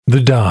The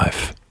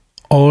Dive.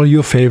 All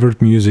your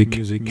favorite music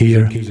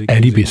here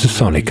at Ibiza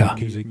Sonica.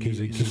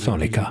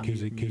 Sonica.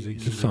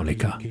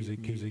 Sonica.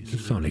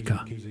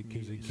 Sonica.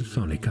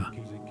 Sonica.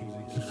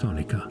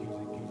 Sonica.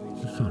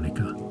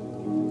 Sonica.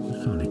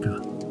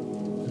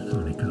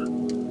 Sonica.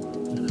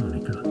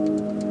 Sonica.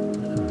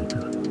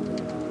 Sonica.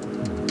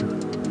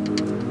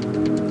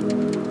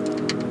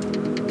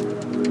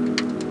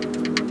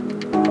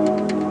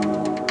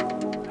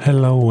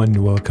 Hello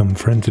and welcome,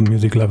 friends and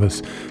music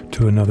lovers,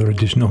 to another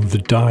edition of The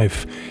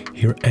Dive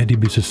here at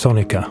Ibiza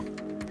Sonica.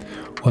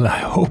 Well, I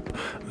hope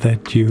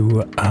that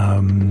you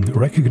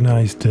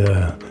recognized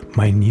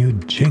my new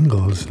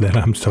jingles that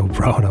I'm so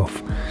proud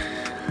of.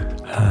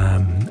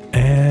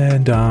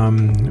 And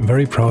I'm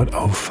very proud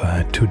of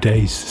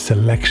today's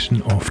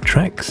selection of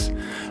tracks.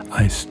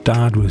 I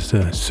start with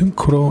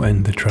Synchro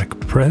and the track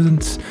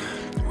Presence,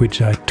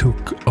 which I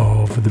took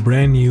off the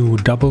brand new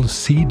double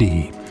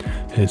CD.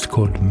 It's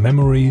called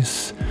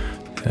Memories,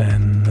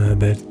 and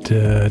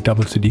that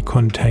double CD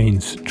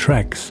contains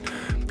tracks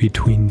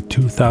between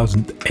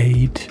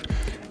 2008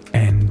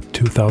 and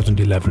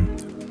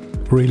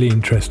 2011. Really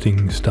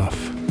interesting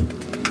stuff.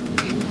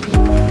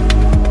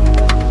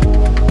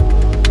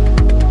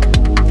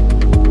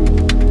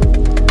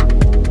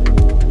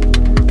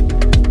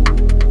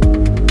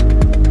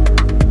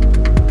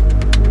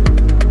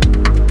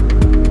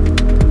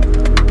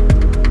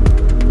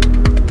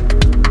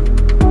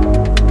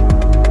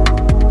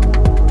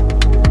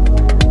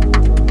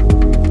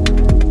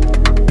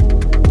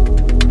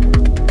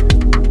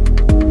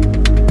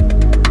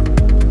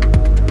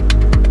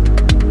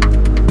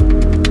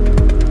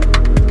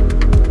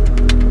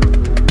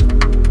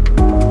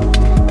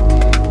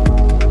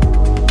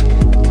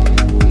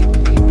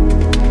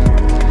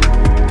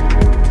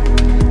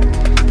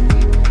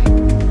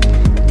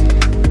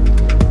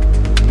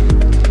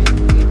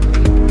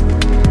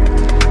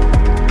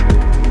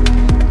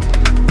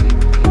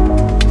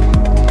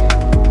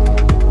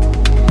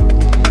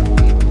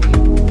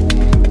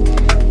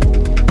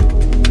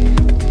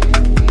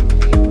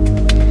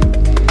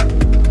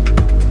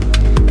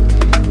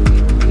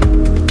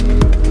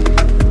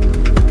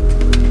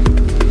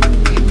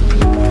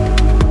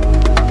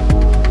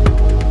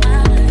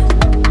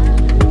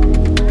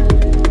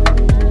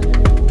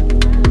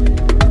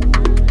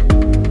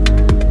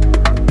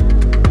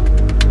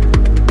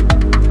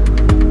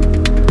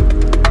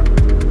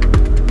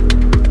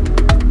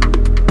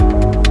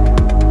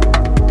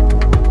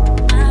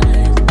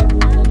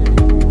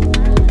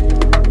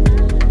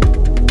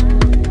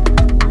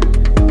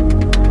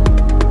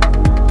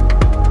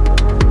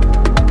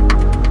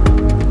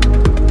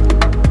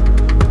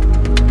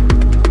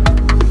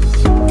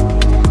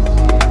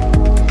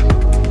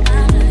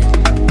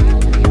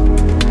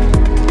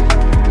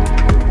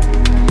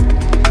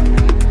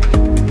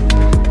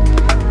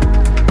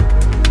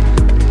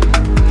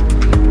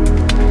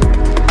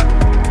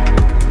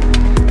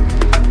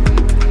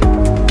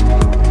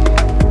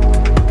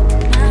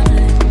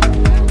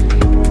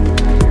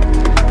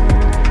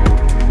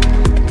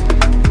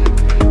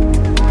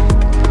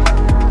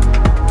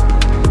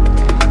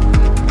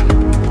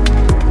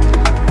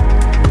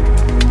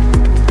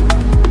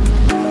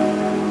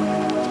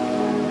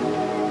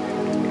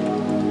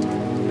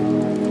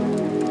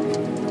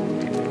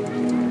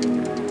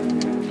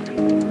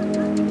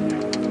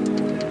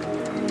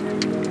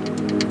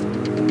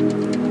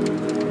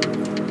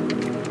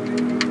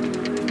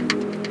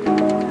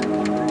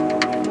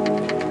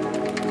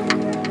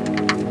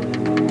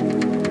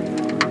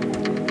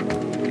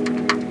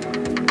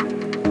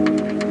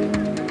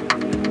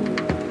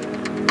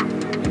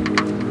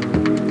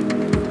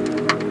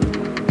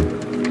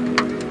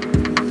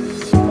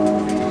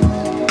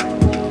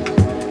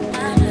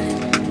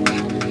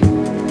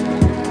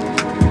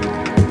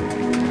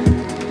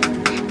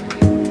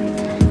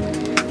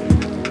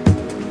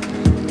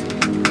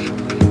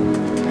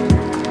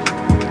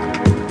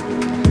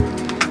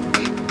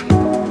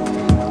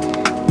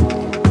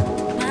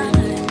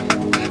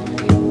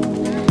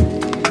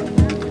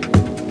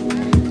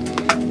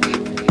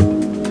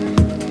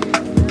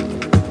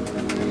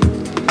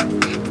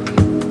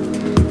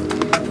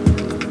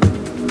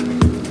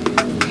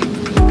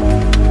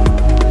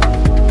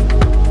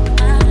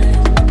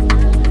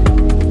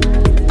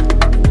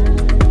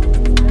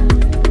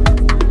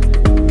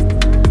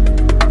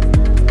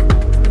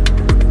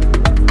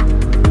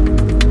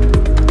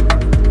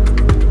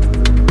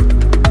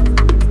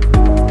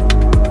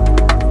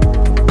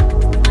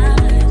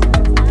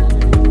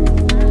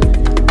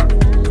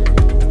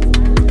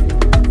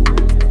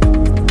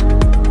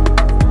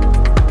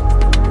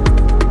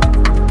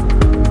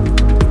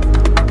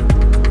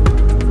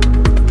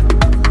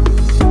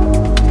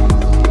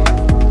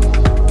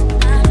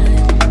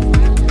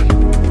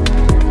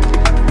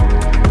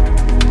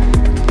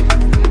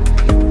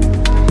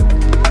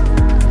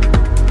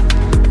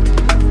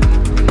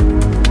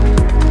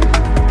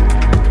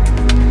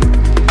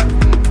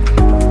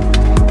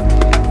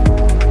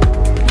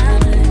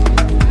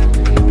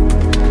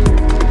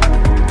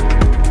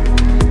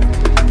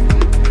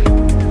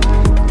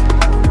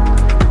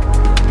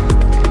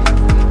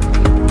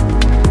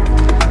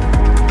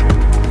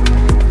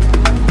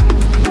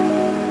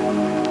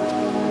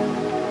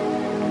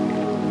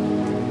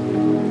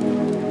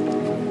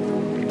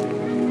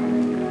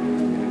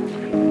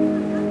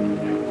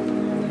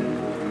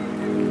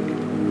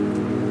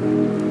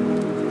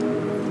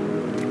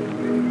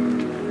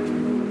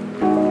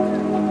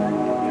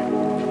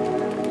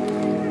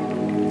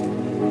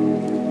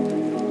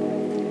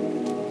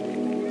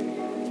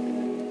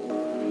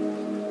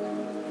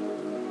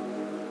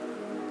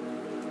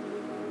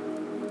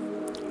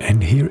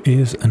 And here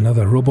is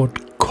another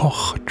Robert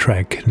Koch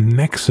track,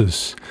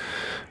 Nexus,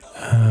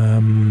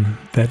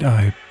 that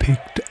I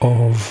picked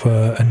off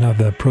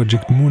another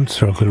Project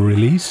Moon-Circle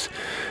release.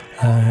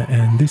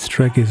 And this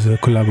track is a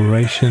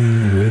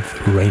collaboration with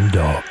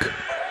Raindog.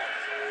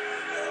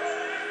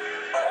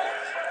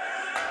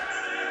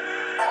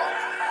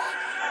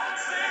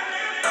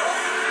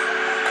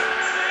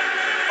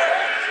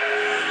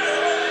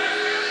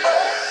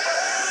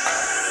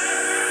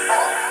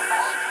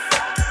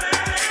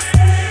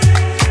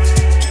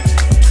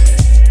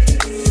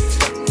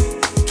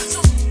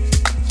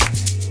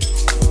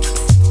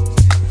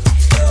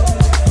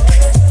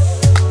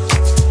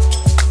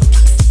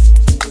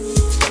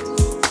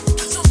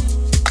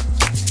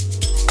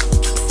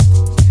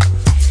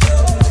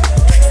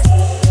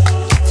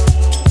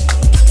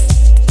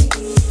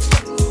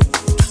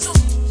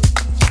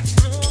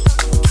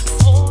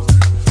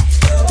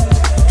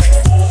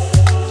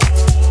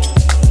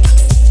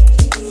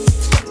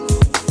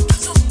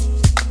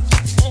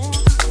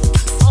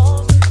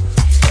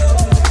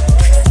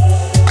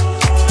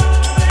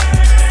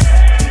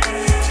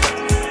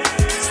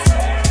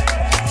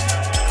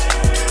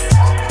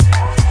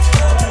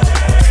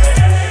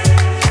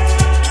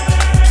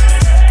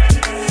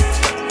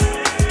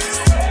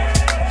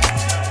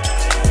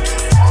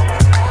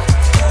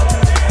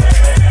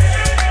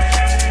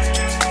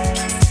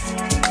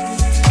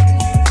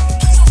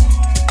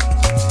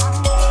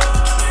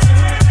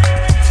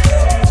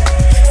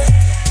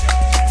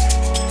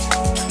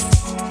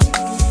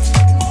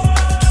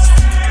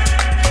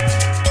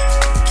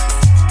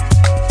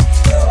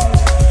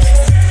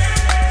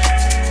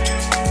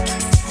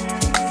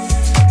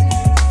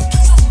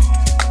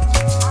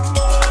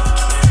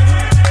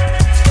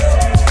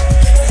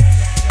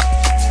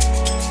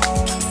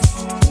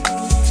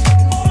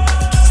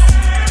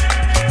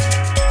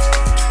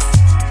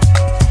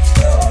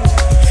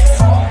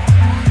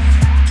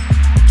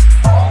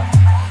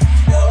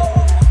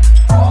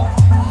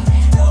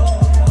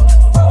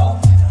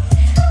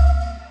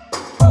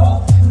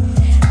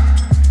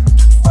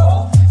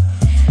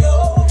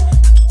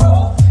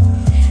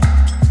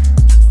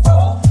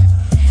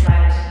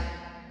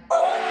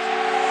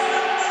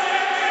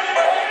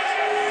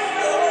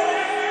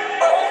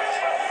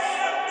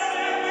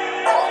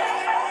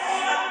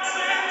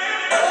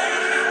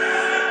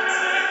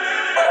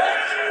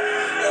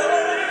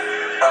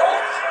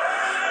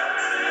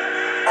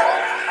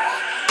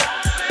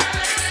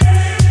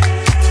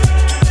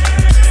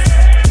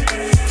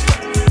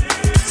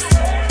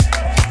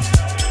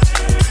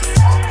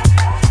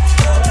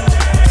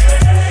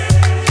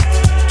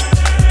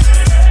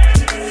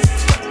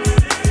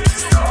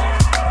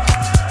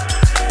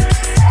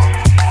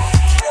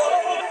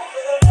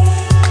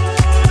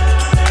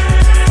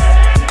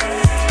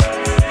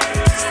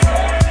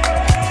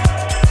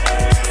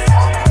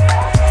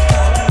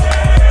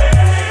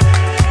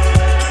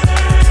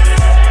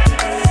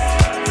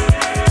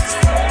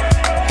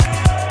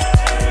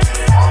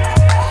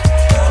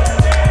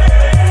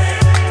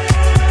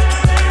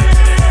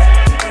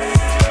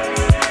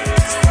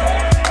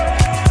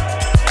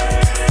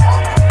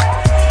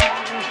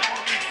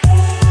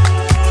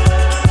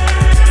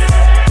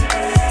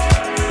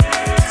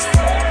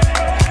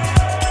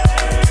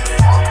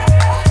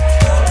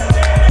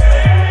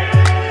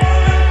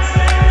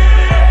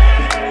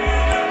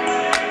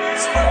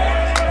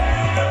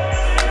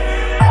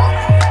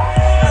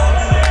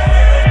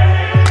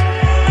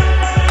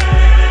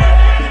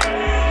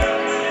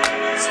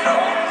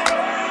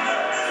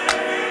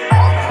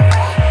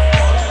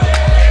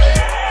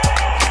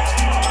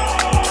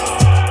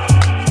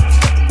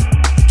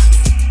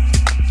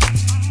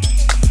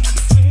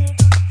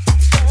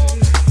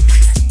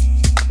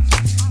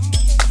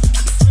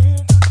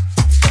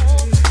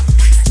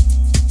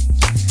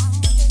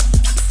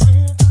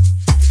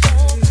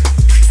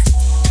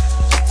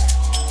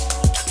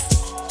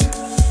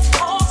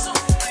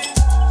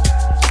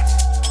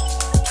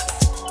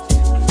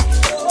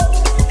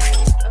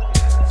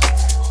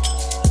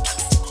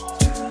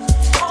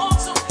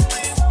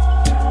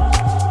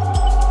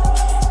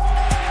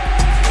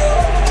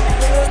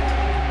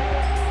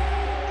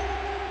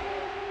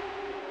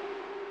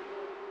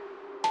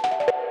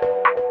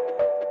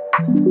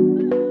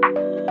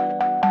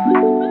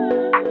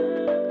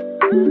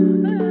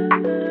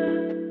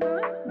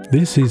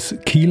 This is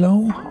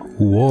Kilo,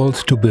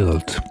 Walls to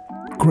Build.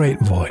 Great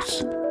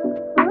voice.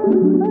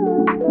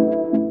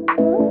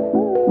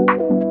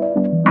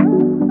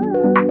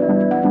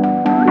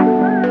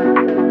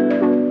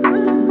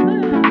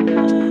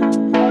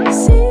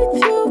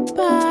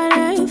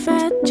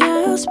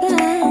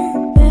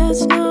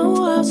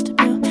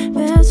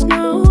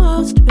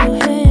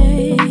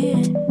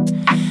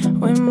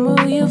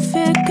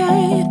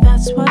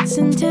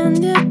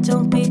 Intended,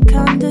 don't be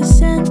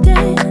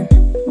condescending.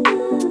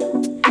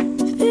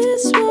 If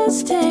this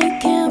was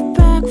taken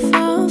back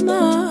from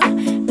her,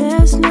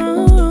 there's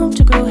no room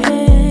to grow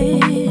hair.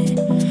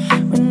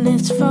 When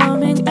it's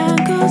forming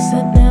angles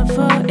that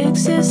never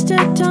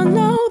existed, don't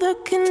know the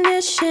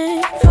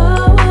condition.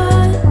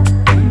 Forward,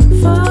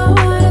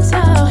 forward.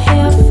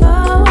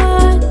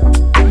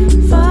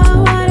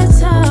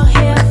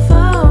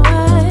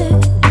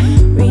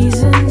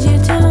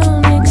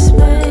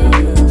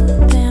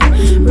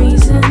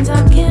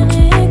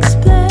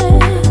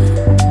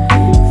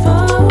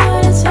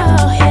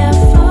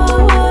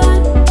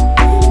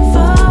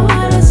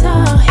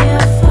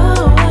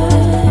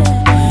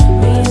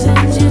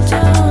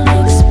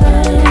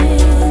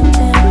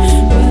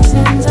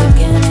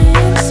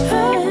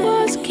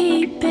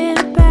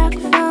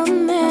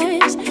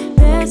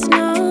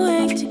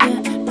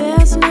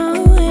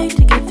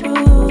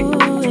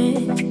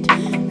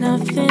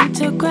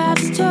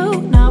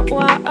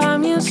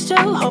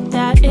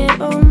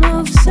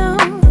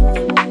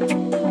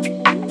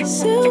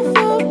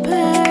 silver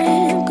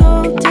pattern,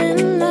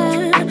 golden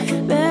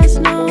line. There's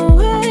no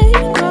way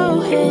to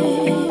grow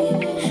hair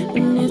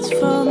when it's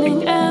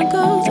forming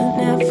angles that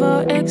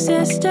never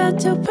existed.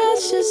 Too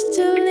precious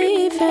to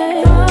leave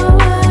it.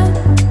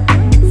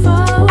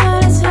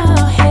 Forward is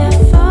all here.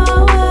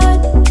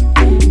 Forward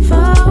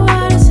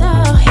is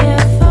all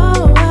here.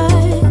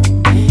 Forward.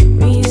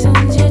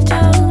 Reasons you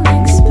don't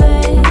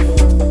explain.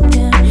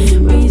 Yeah.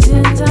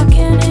 Reasons I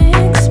can't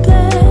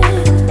explain.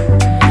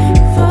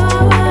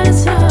 Forward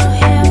is all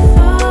here.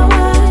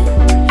 Forward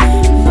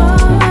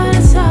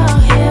is all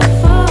here.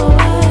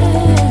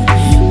 Forward.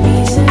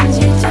 Reasons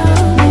you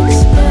don't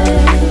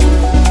explain.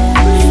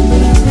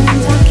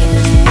 Reasons I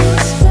can't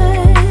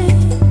explain.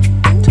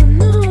 Don't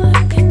know what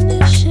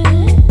condition.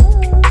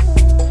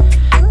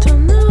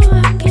 Don't know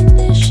what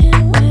condition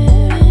we're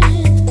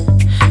in.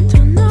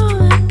 Don't know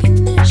what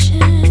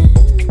condition.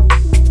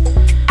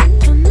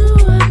 Don't know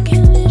what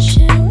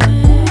condition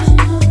we're in.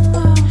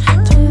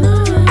 Don't know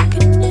what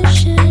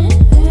condition.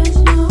 There's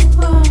no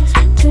walls.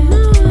 Don't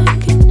know what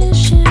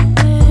condition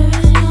we're in.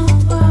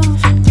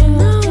 Don't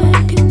know what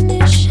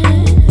condition.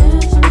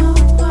 There's no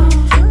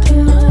walls.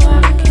 Don't know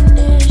what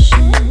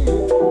condition.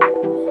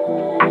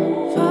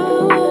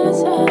 Forward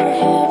is all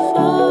here.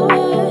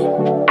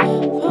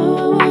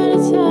 Forward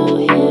is all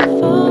here.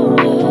 Forward.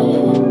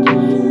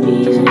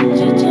 Reasons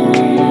you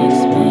don't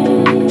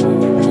explain.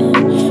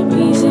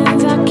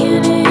 Reasons I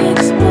can't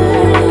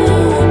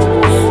explain.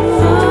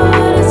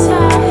 Forward is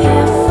all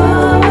here.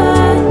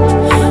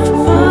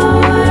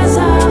 Forward is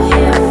all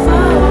here.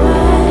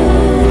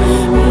 Forward.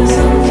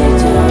 Reasons you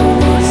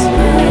don't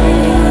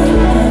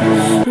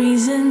explain.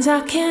 Reasons I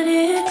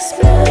can't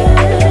explain.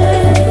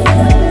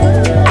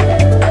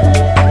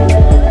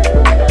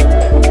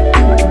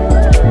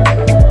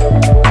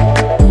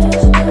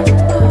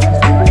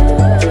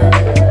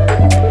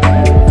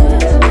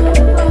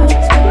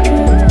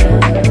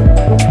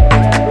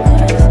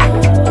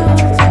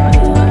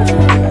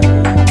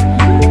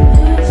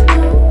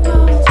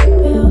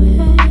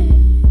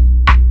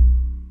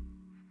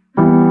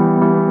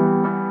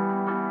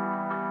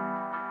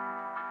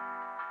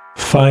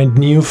 Find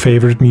new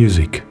favorite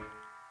music.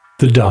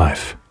 The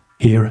Dive,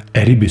 here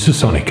at Ibiza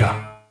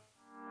Sonica.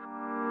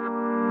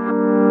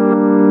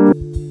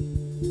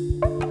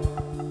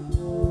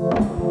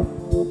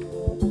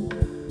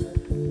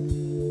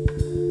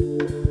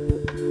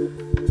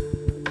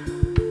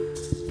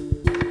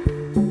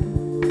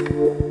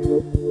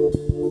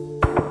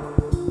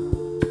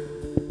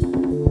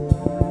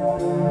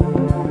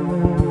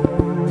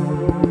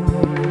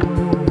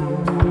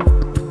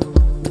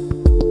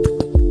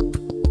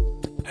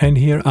 And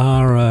here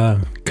are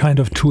kind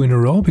of two in a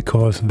row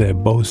because they're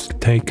both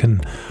taken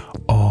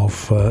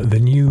off the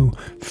new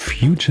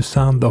Future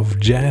Sound of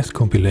Jazz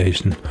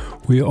compilation.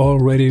 We're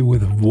already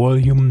with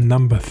volume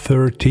number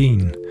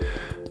 13.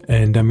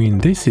 And I mean,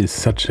 this is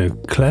such a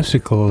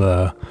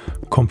classical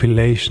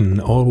compilation,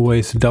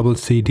 always double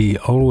CD,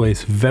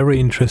 always very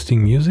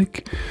interesting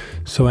music.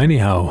 So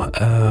anyhow,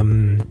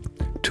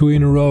 two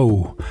in a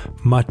row,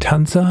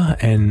 Matanza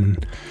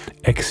and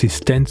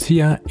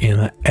Existencia in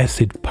an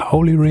Acid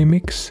Pauli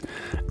remix,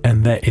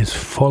 and that is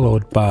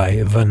followed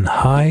by Van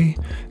High,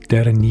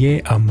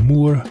 Dernier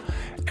Amour,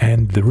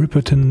 and the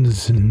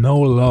Rippertons' No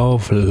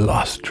Love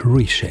Lost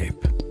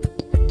Reshape.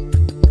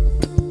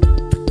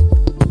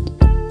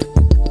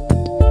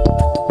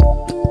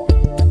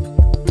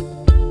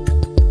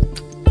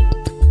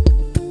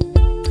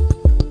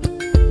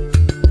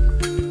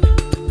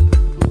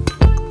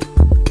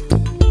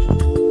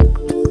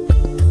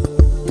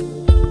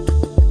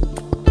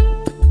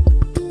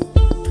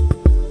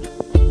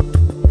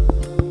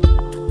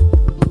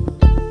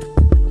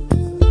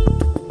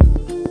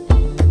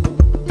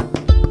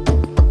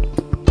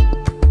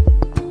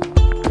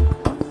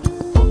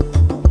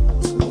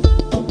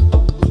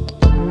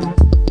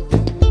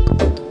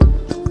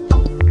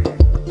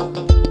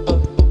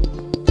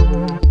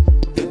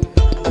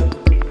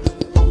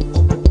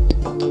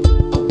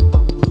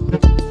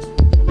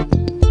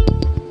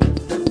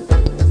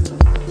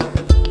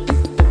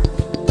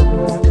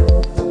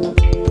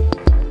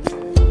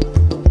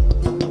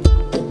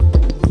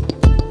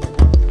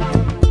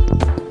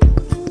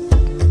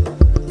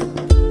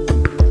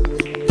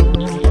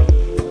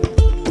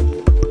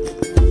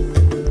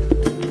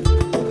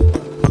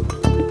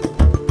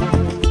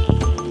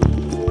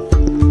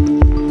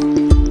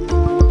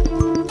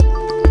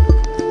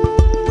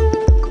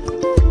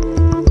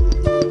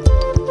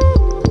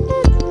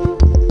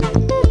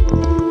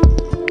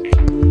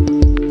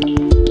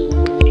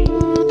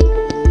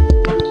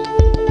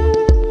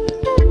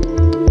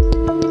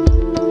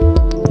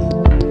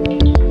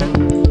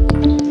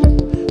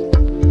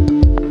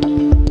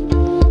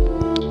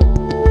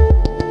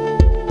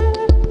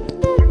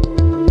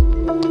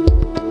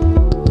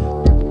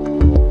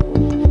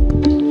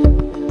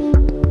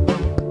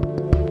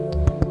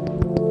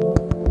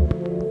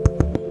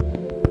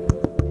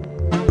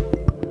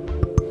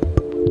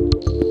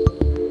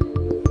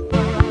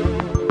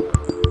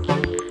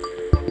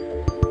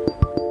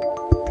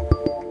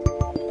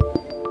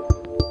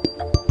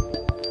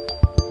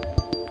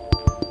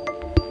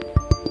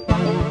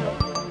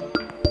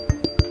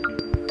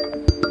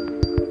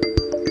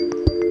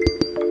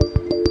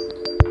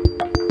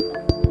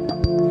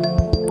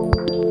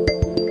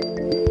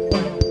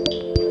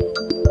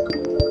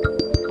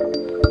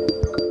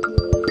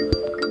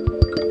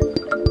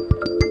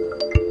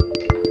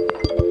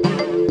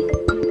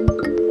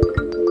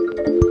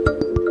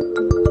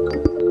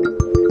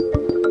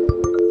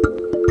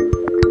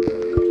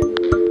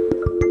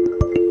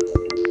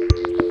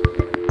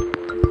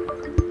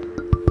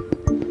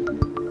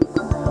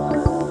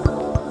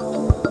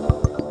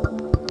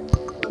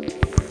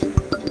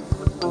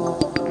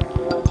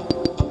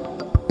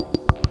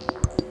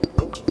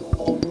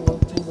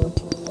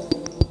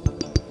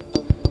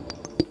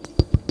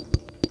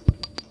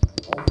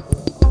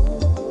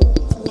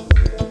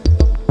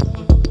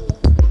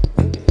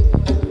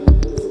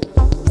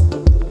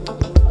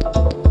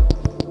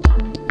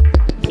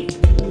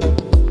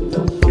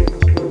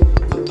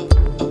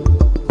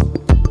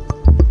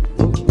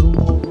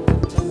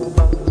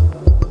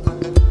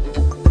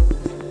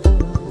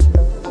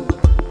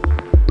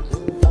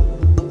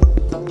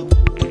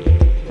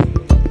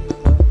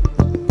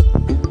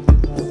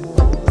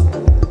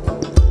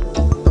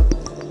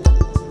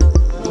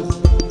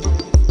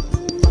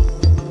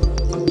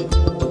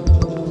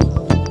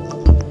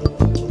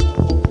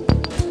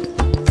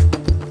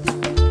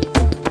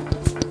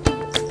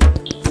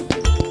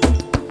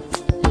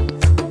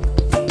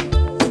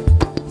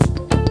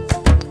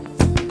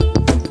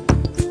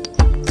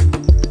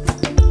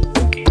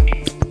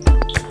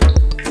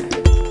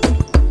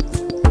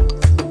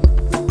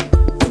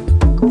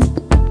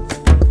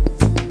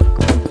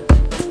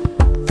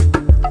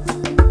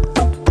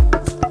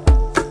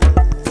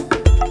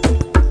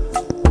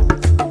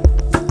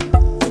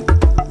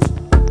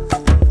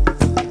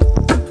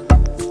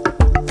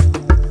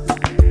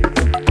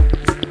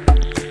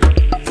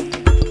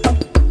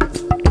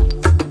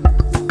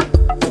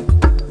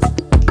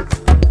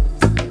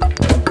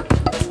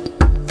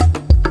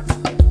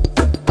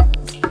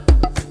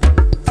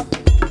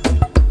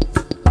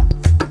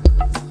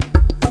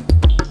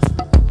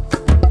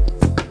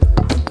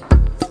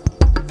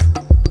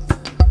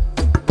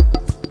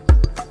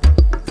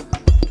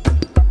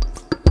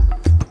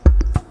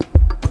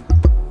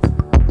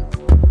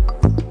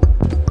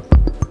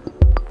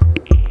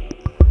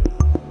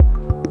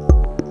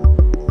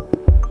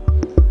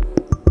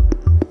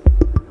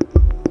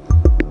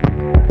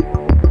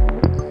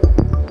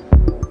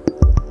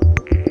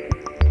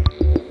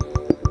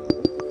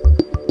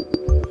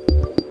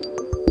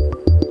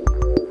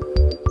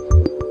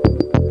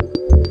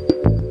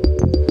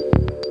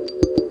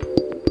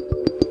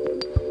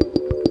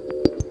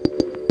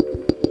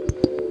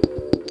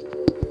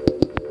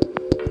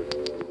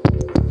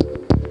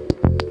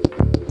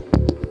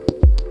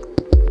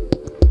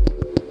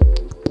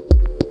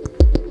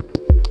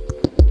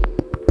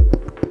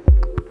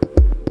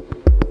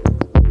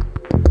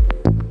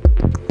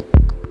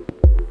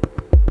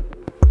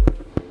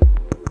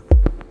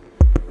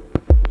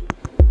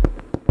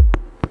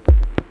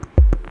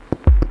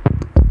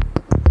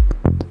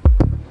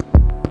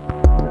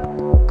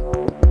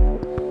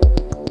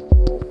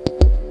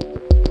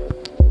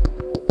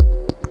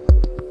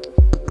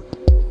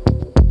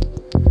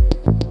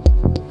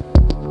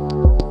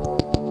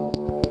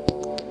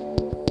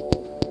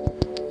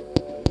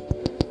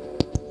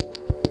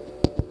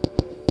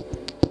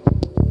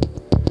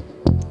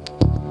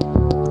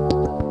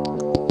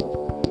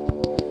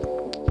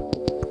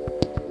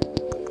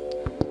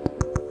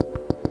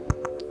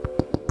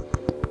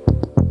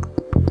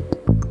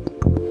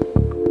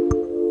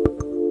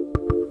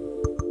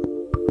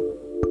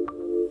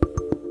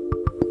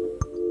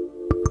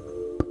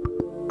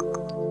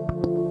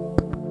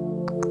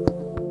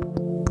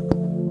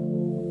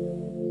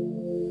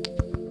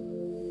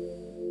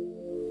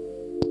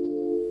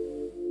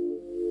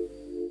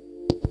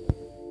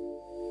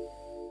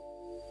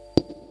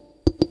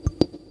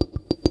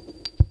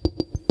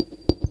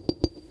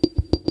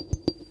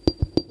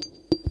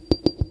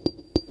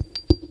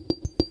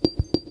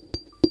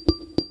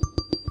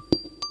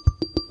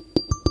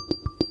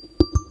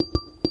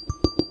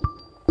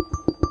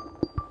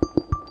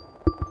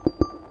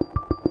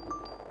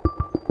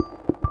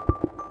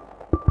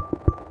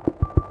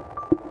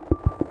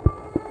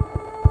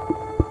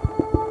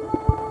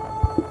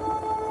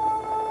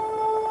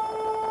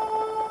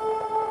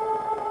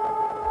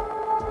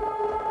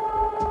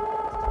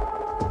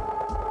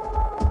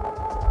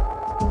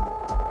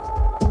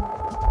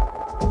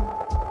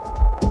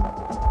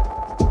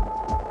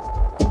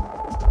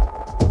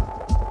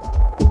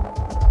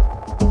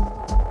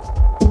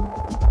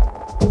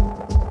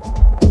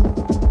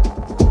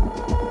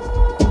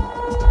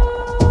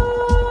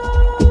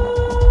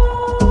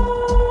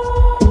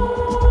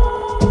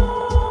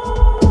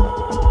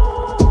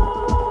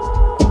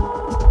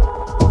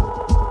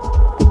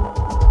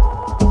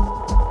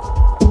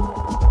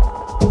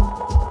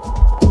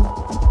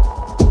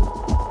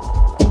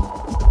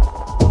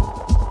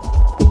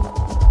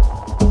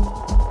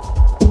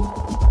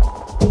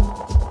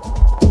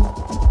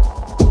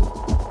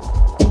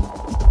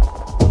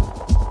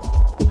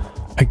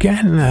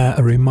 Again, a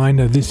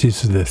reminder, this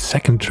is the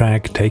second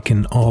track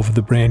taken off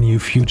the brand new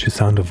Future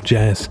Sound of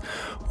Jazz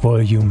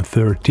Volume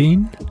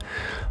 13.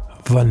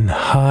 Van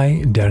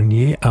High,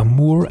 Dernier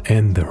Amour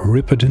and the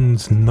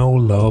Ripperton's No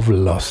Love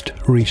Lost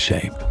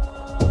Reshape.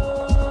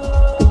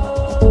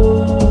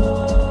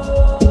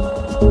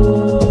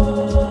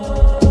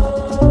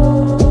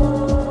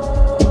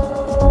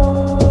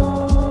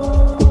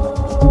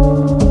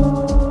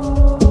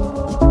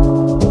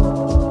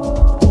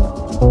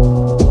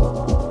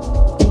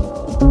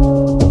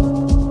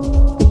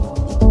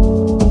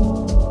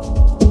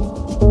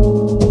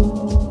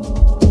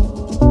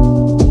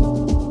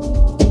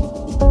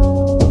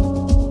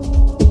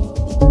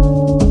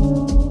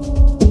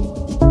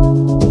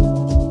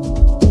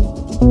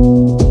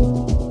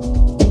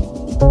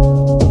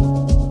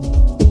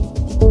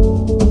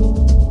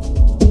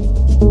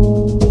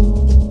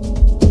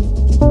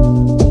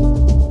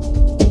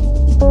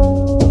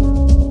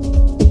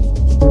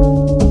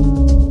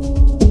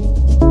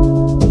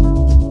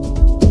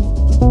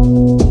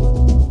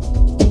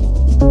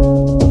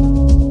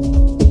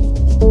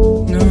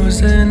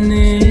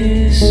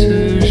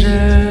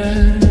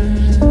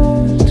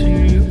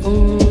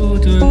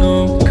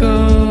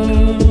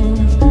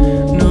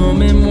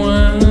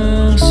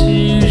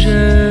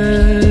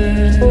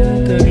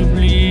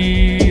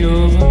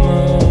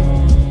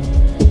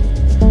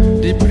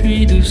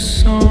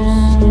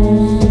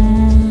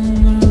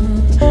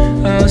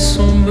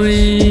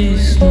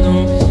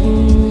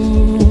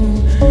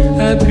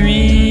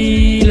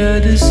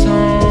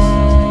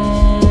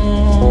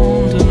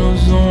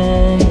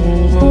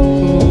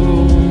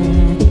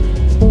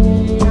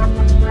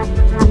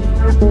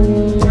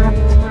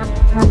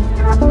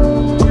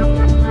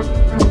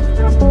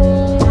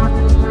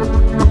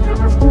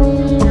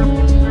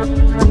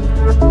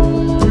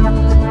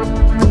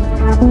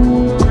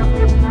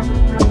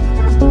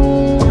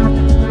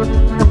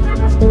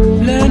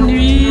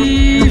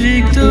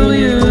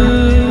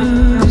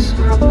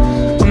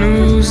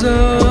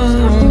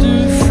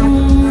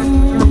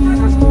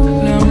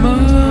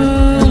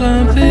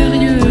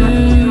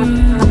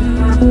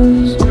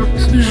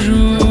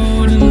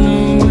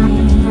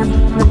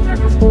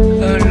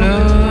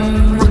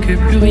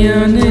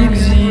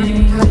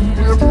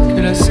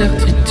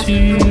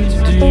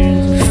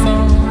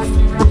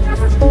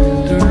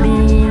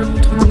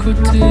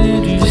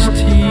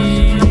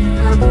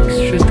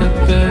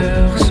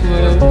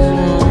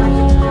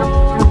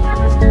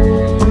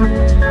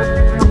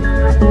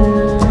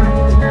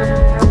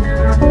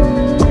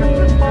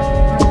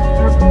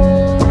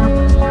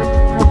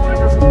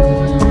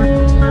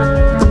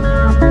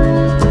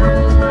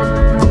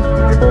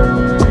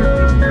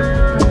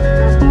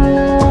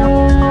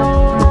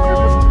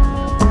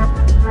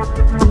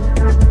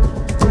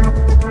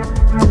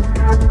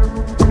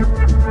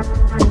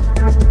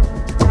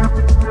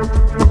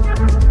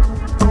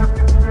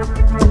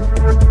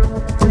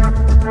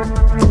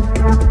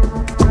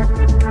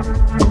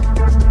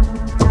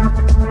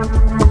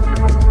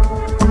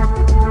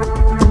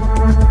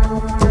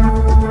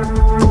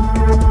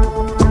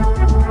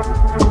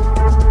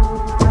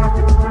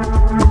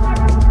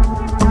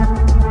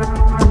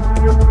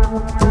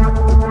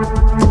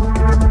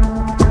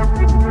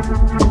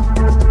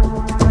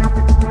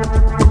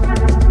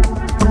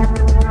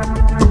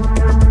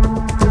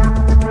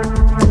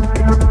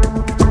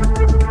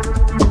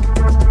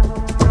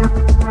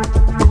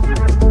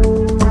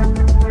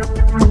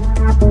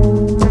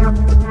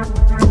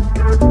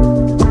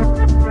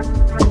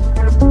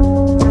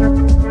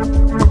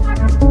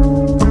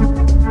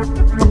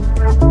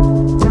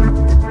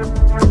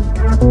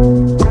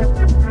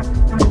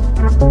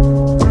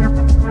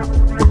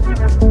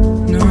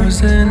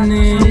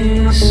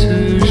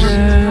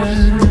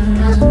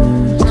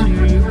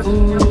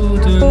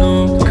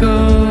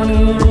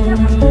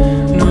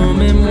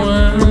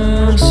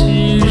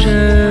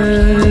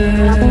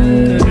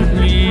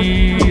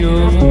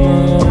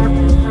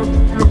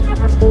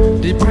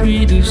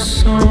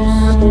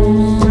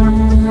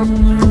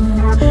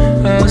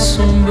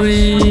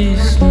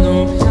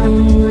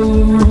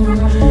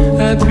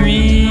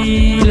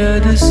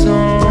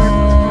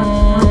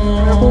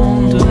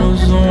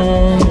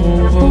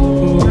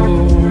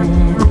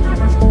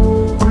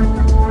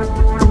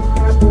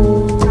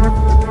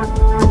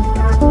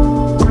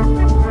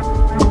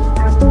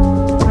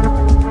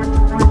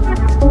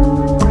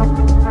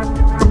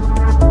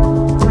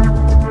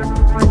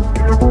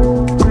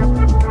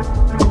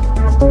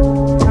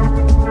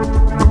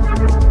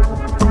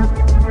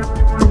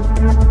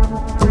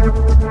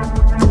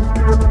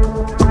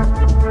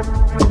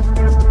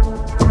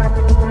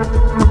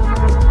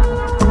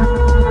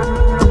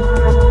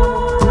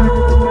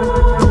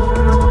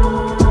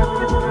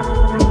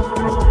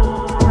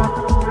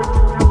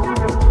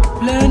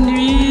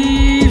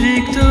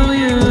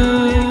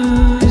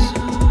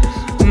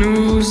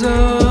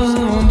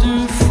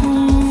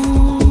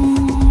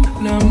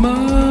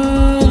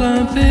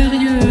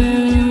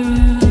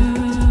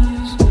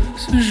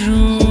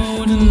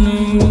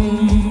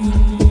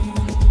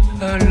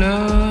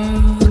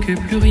 que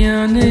plus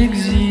rien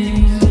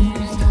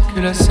n'existe.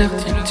 et la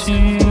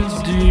certitude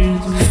d'une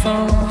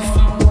fin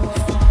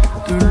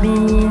de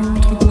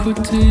l'autre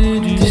côté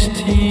du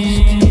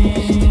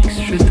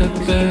Styx, je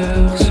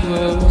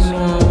t'aperçois au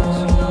loin.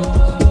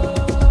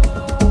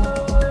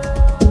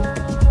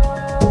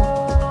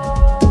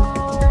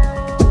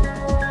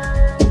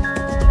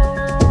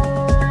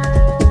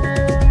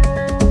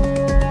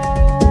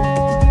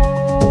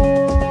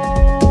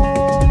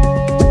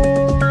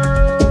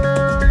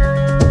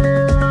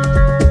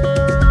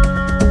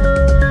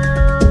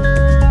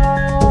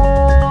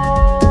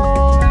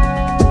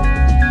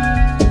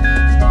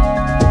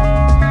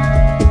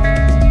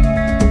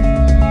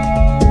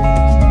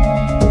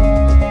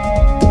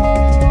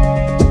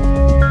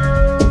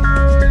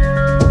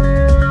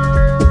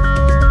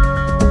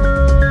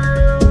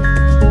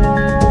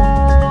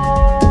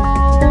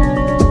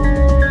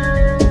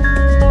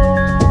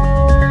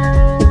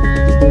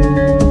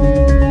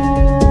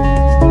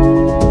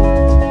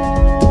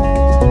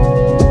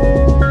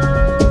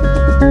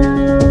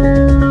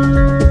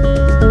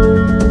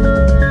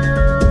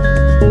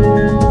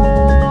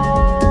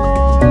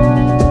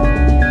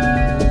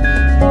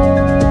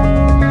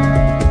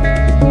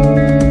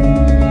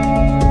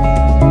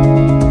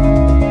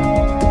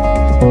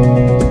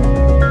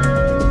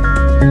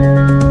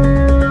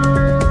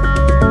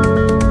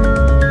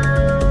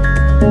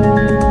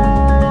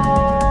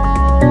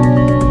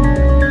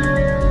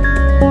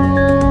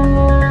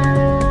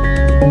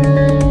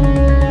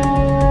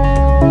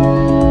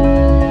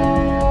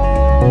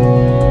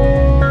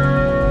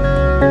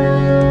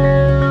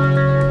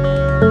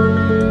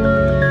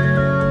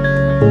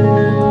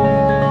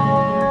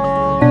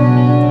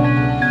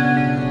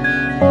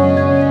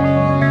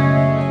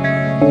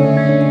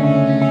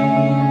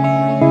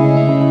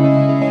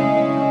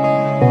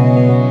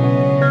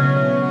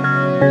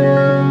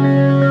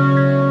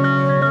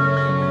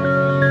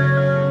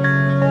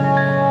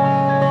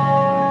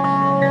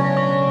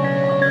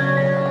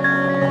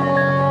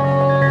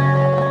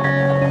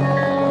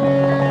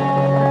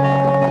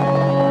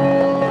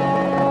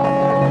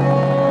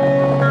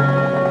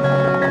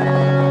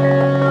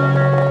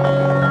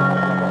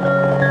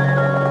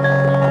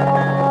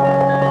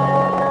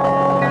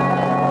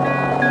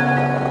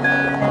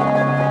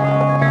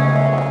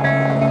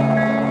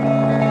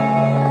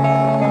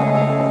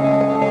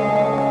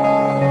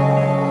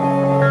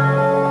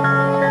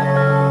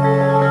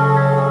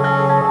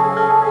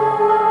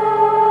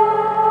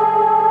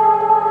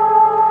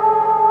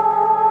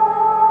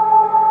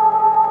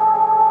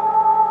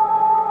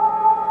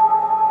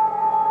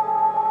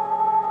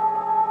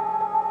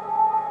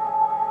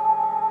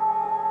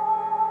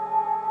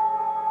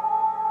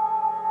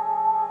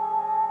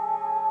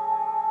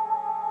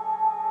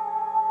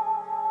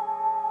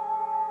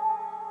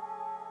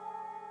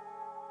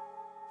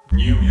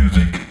 New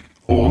music,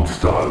 old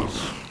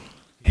styles.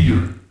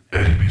 Here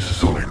at Ibiza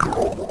Sonic.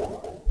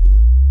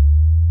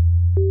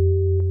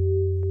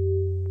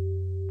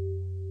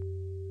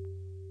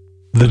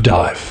 The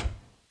Dive.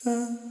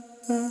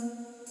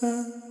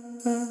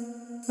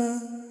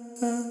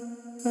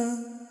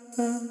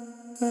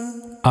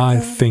 I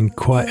think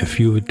quite a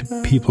few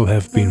people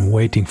have been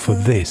waiting for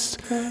this,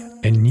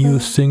 a new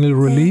single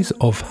release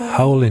of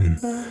Howlin'.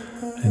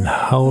 And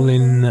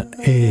Howlin'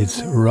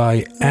 is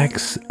Rai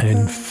X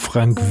and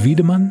Frank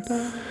Wiedemann.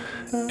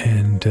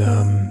 And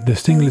the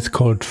single is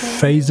called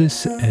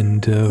Phases.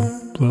 And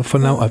well, for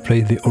now I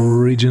play the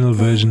original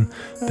version.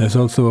 There's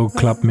also a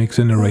club mix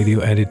and a radio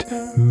edit.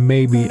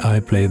 Maybe I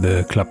play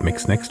the club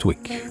mix next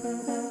week.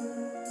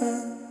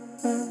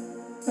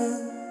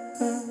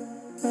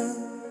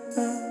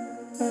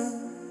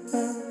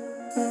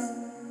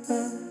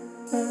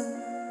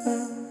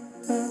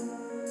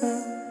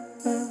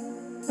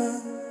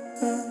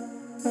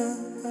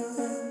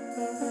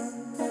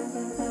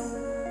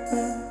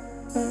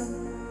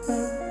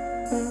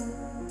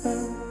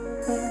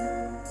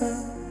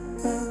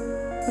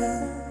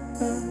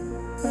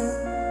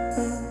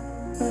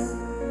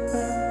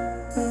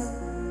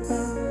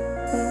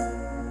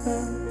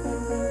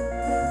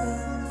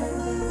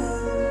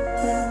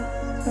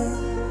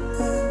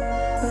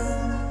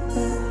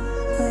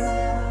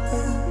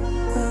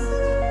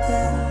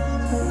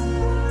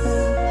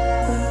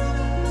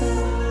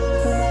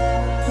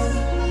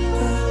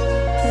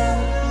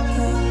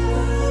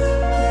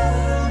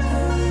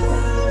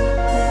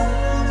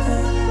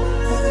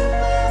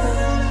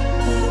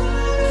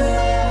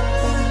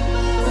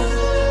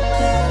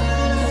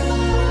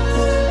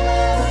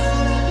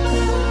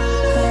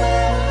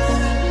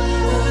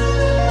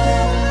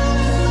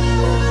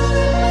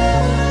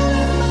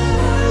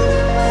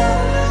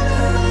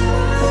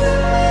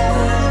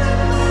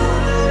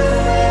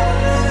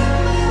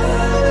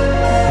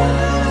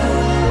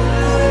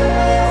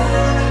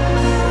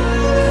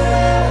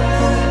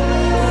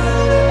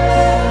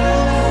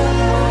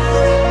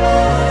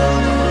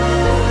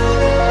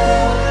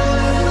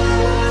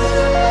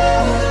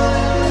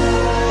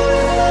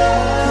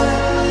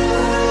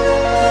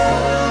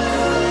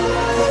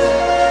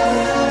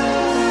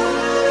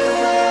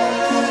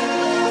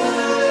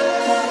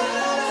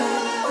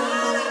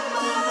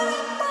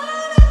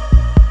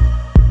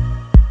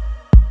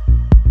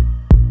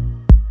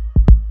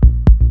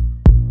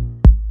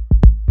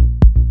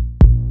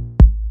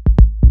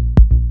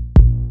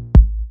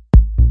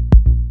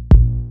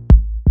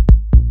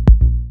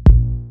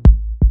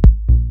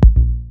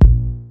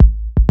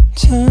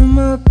 turn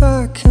my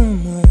back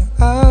and we're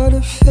out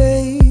of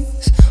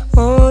phase.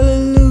 All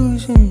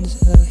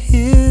illusions are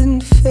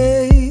hidden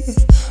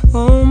faith.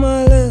 All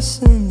my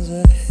lessons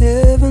are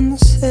heaven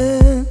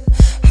sent.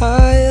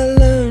 Higher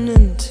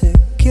learning to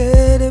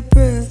get a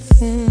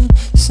breath in.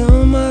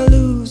 Some I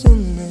lose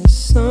and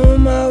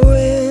some I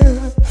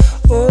win.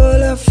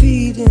 All I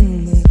feed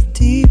in the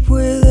deep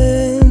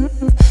within.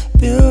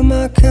 Build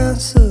my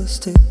castles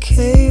to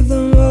cave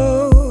them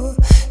all.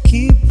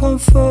 Keep on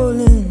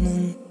falling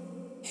and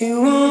you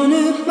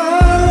wanted my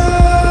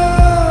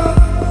love.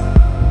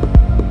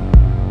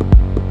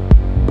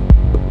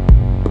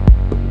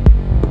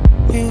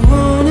 You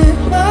wanted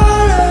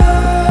my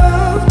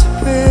love to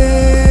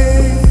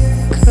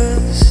break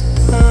us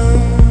down.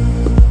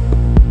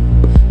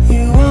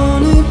 You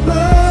wanted my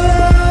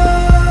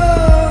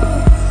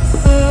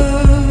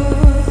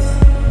love.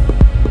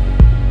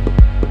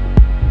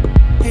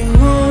 You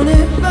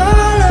wanted my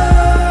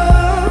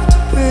love to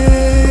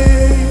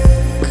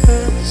break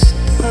us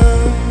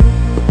down.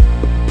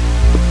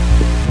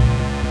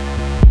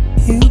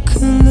 You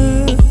can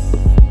look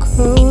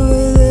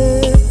over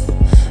there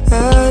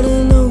at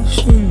an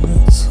ocean,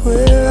 that's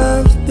where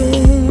I've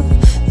been.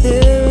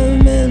 There are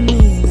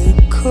many that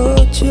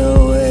caught your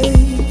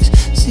waves.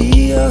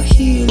 See your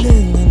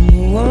healing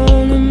and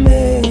want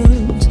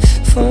amends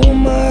for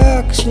my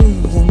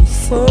actions and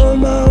for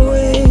my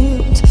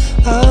wins.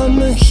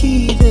 I'm a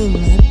heathen,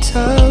 at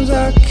times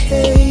I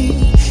cave.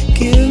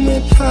 Give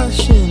me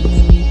passion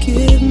and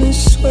give me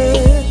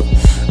sweat.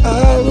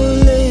 I will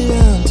lay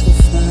down to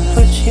fly,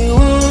 but you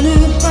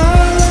wanted my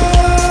love.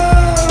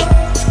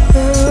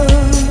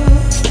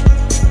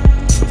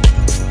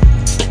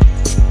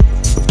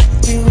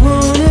 You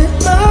wanted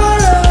my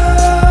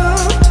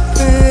love to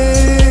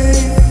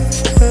break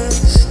us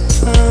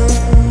down.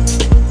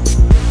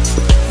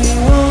 You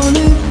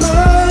wanted my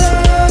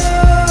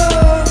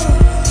love.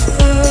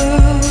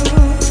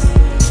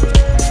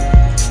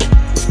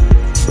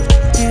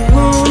 You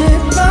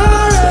wanted my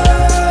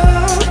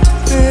love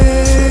to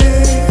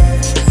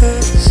break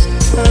us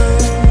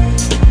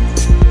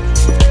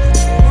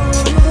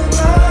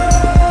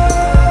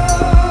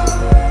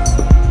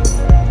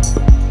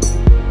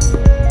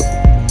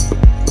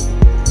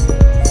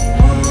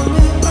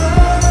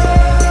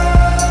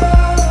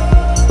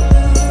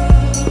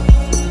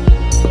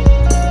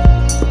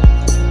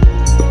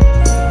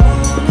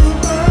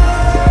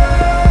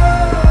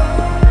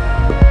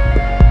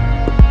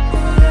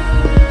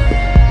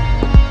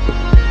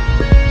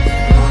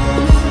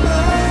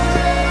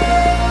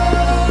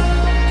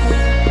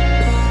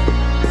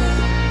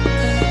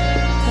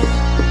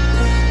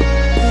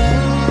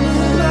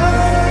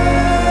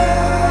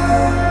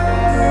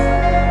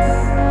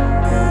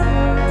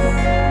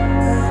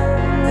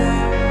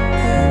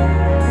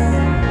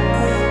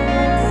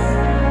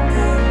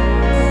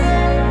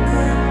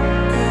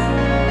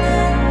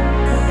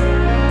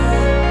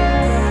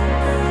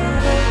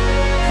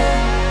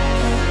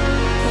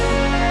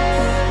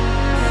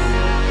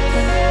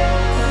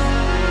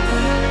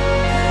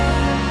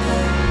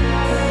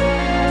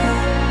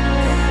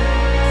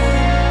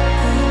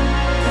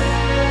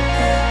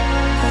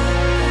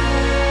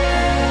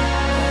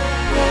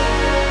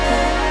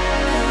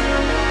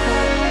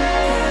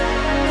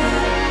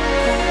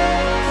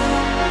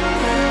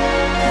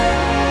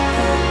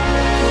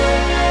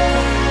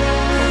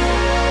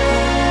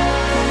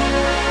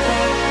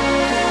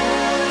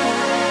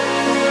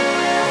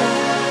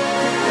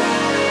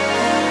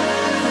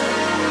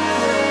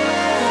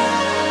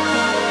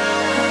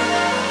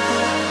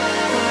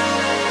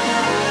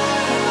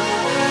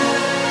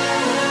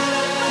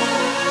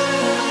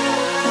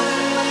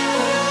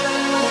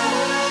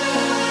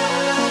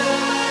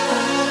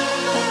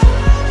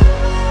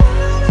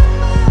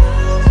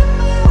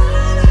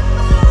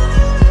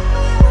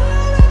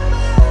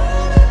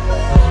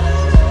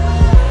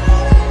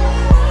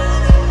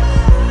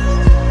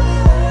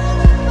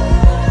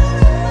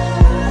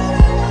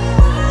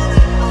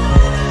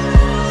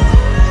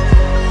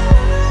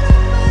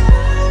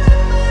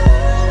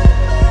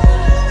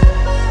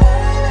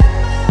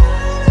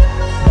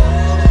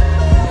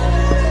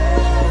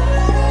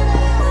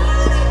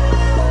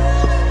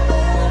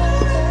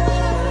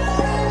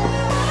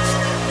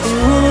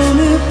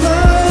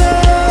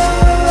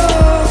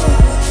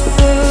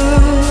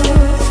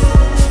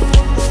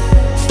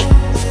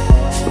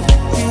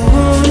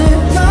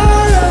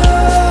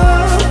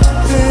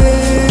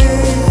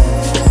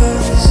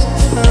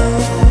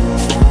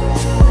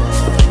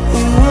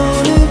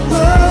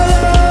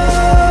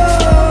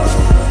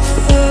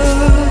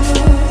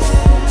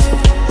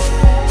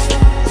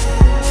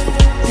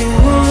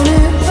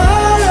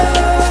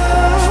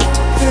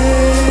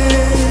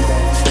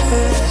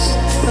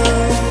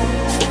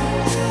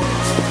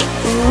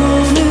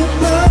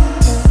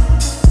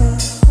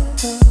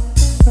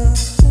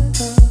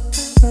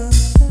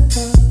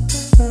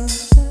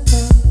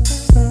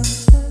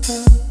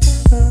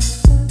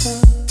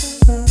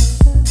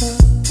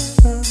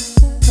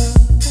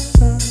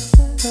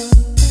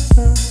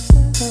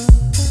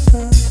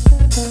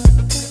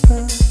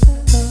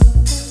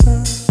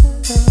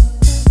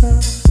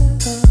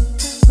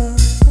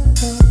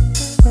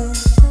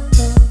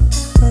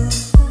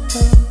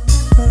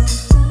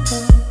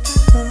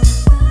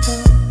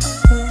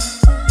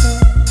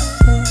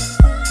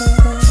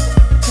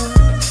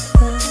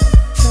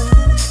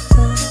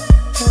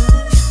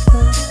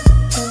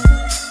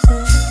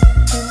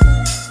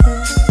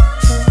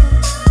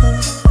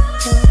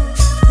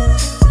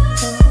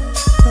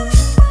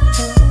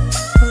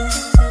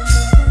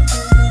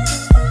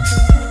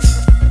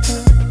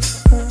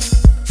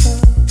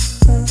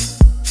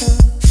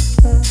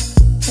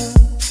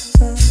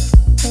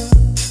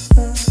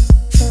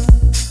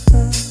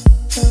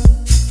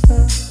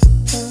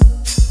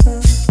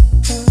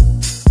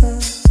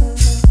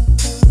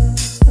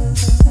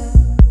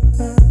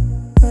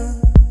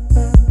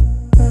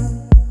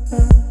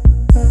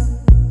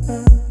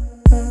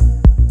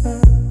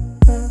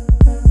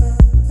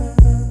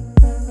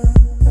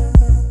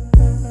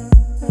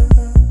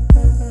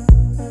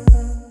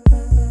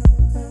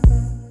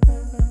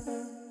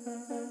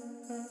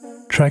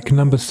track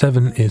number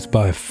 7 is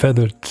by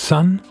Feathered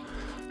Sun,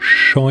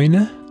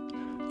 Scheune.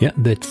 Yeah,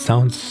 that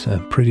sounds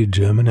pretty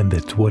German, and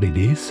that's what it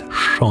is,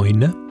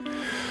 Scheune.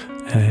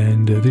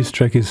 And this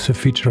track is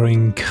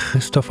featuring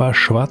Christopher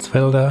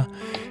Schwarzwälder,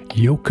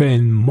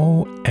 Jochen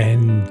Mo,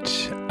 and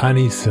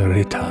Anis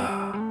Ritter.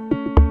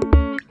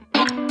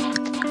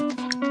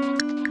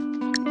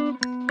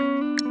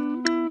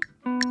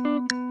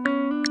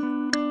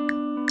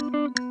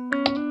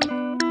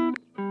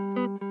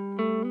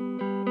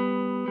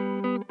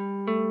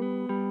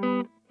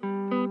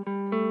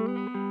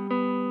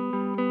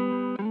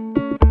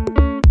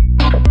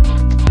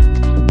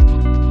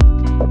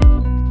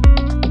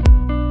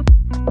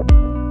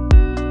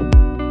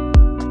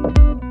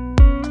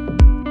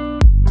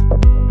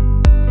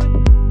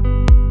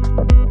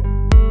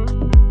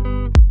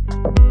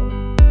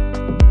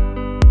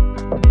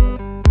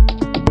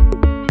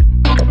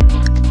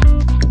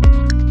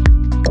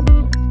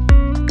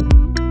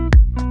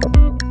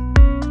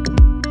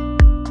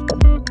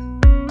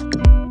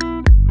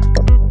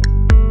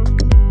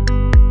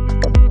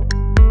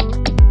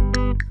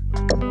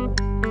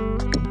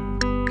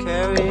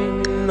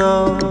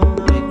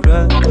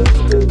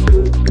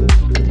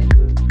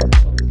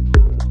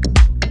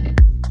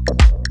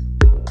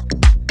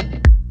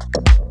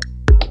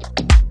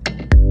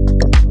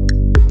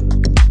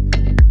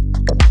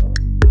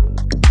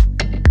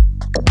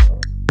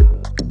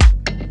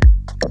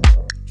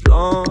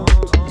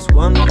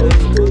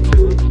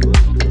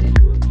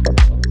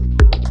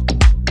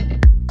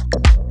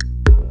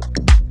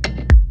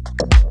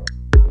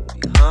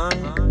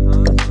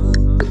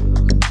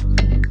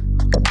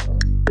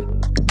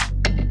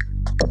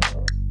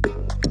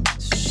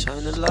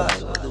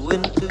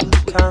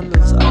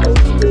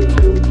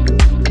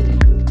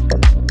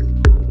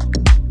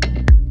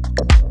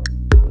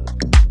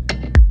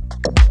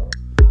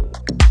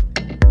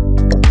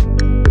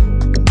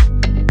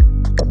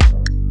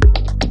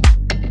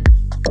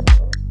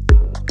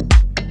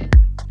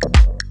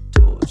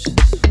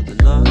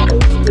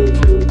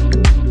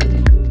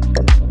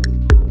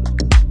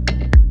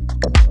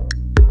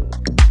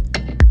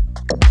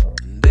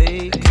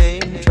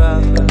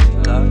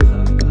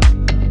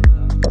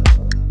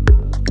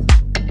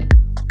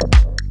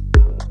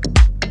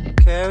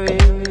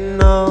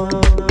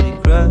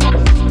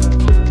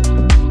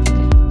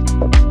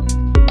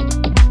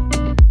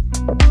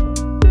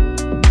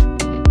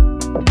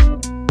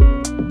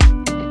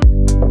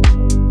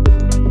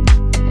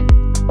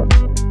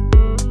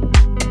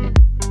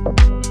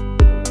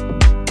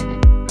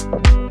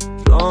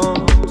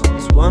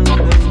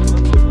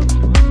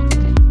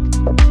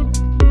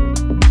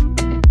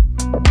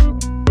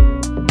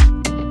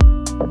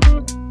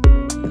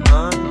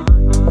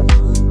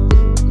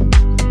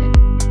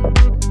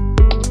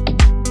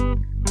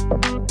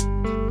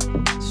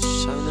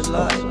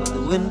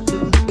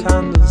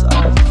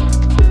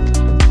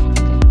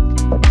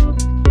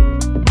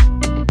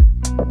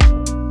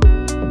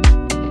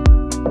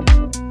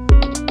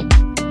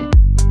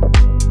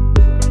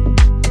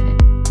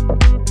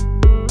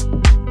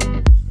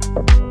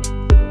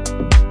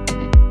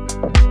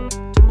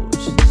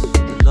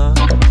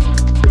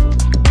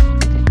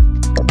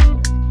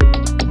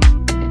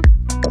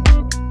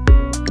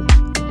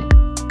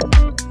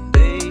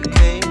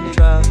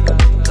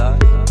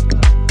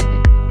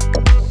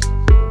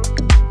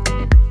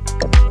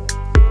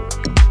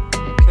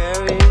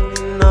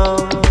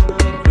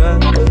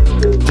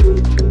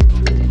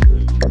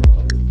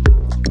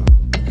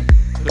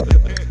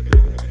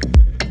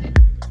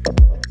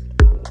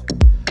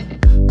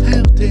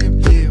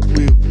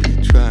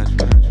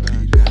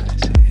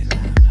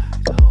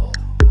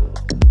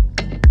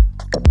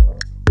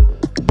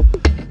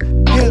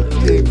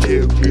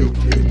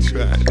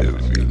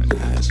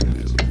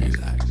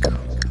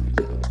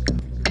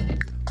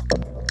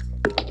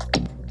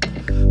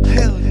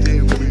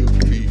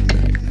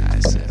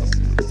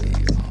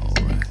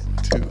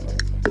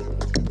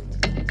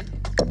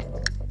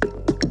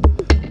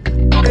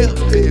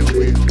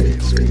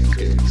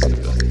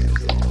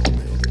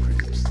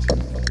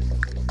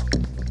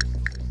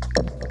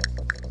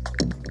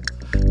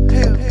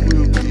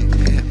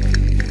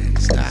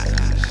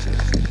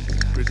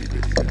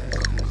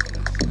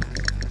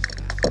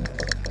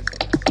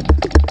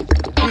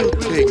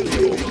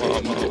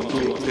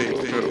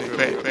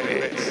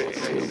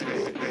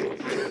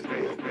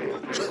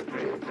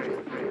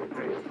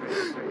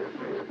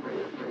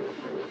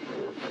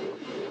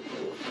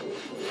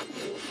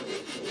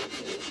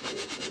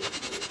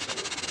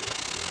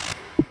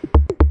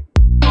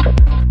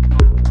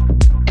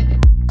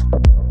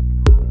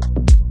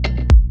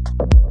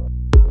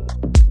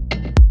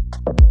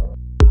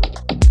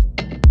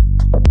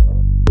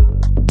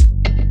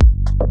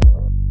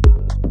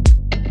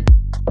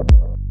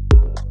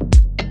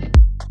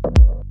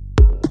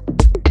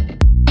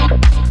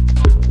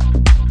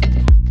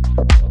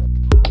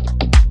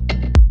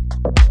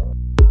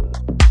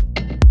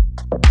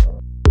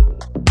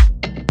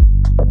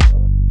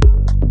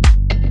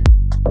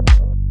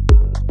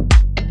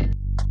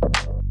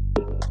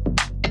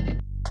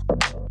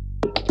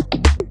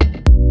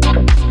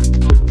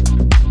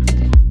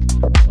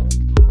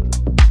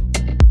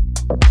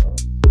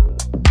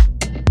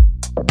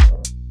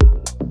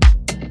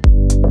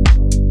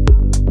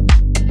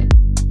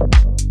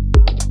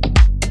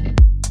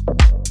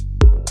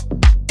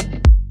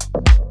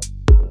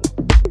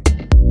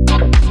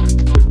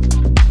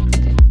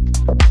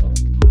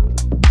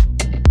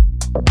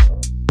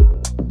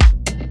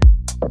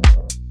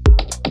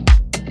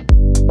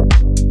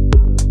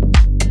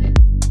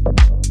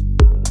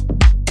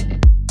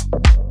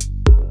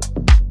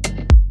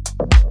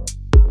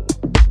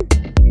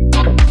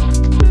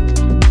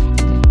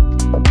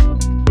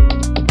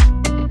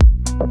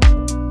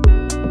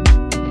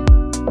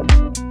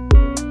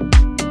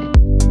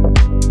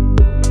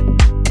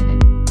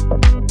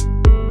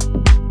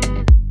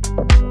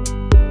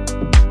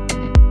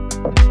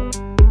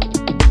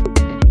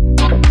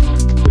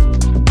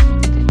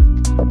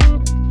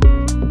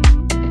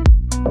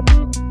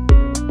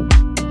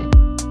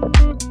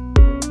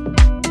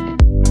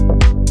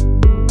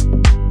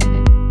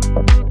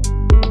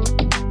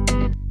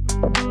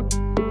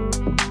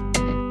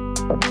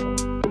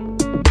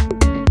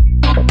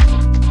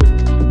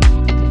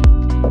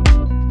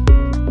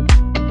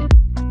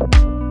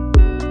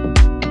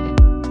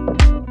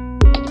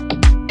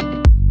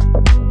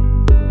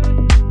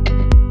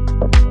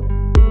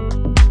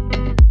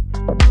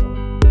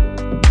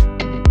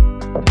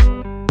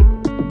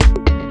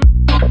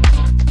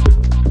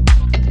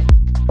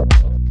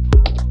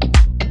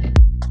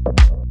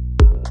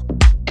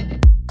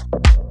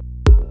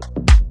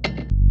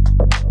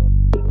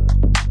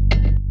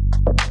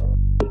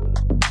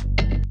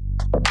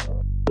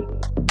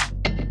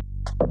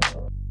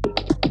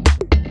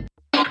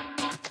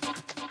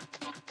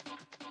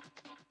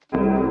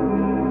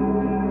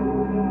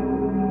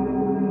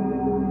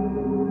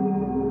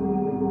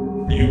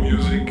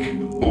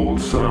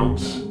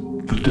 Sounds,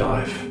 The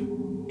Dive,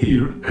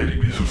 here at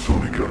Ibiza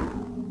Sonica.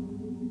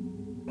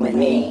 With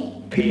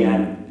me,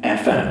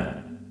 PNFM.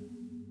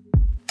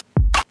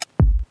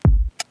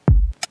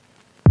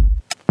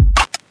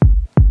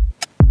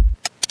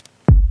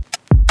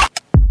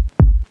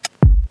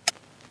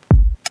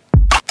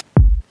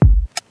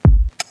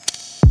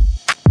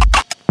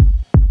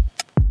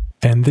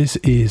 And this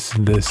is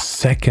the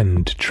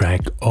second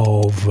track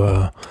of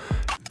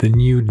the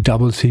new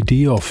double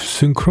CD of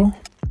Synchro.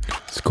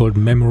 It's called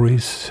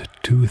Memories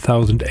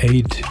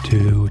 2008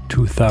 to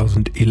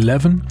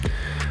 2011.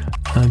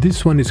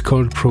 This one is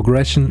called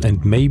Progression,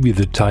 and maybe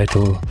the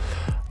title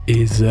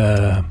is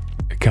a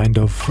kind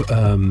of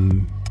a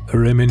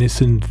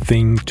reminiscent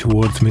thing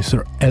towards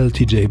Mr.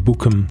 LTJ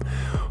Bukem,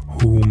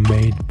 who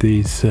made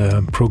this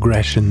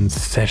progression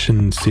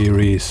session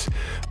series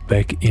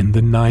back in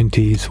the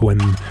 90s when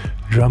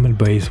drum and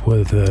bass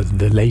were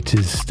the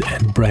latest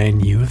and brand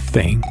new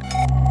thing.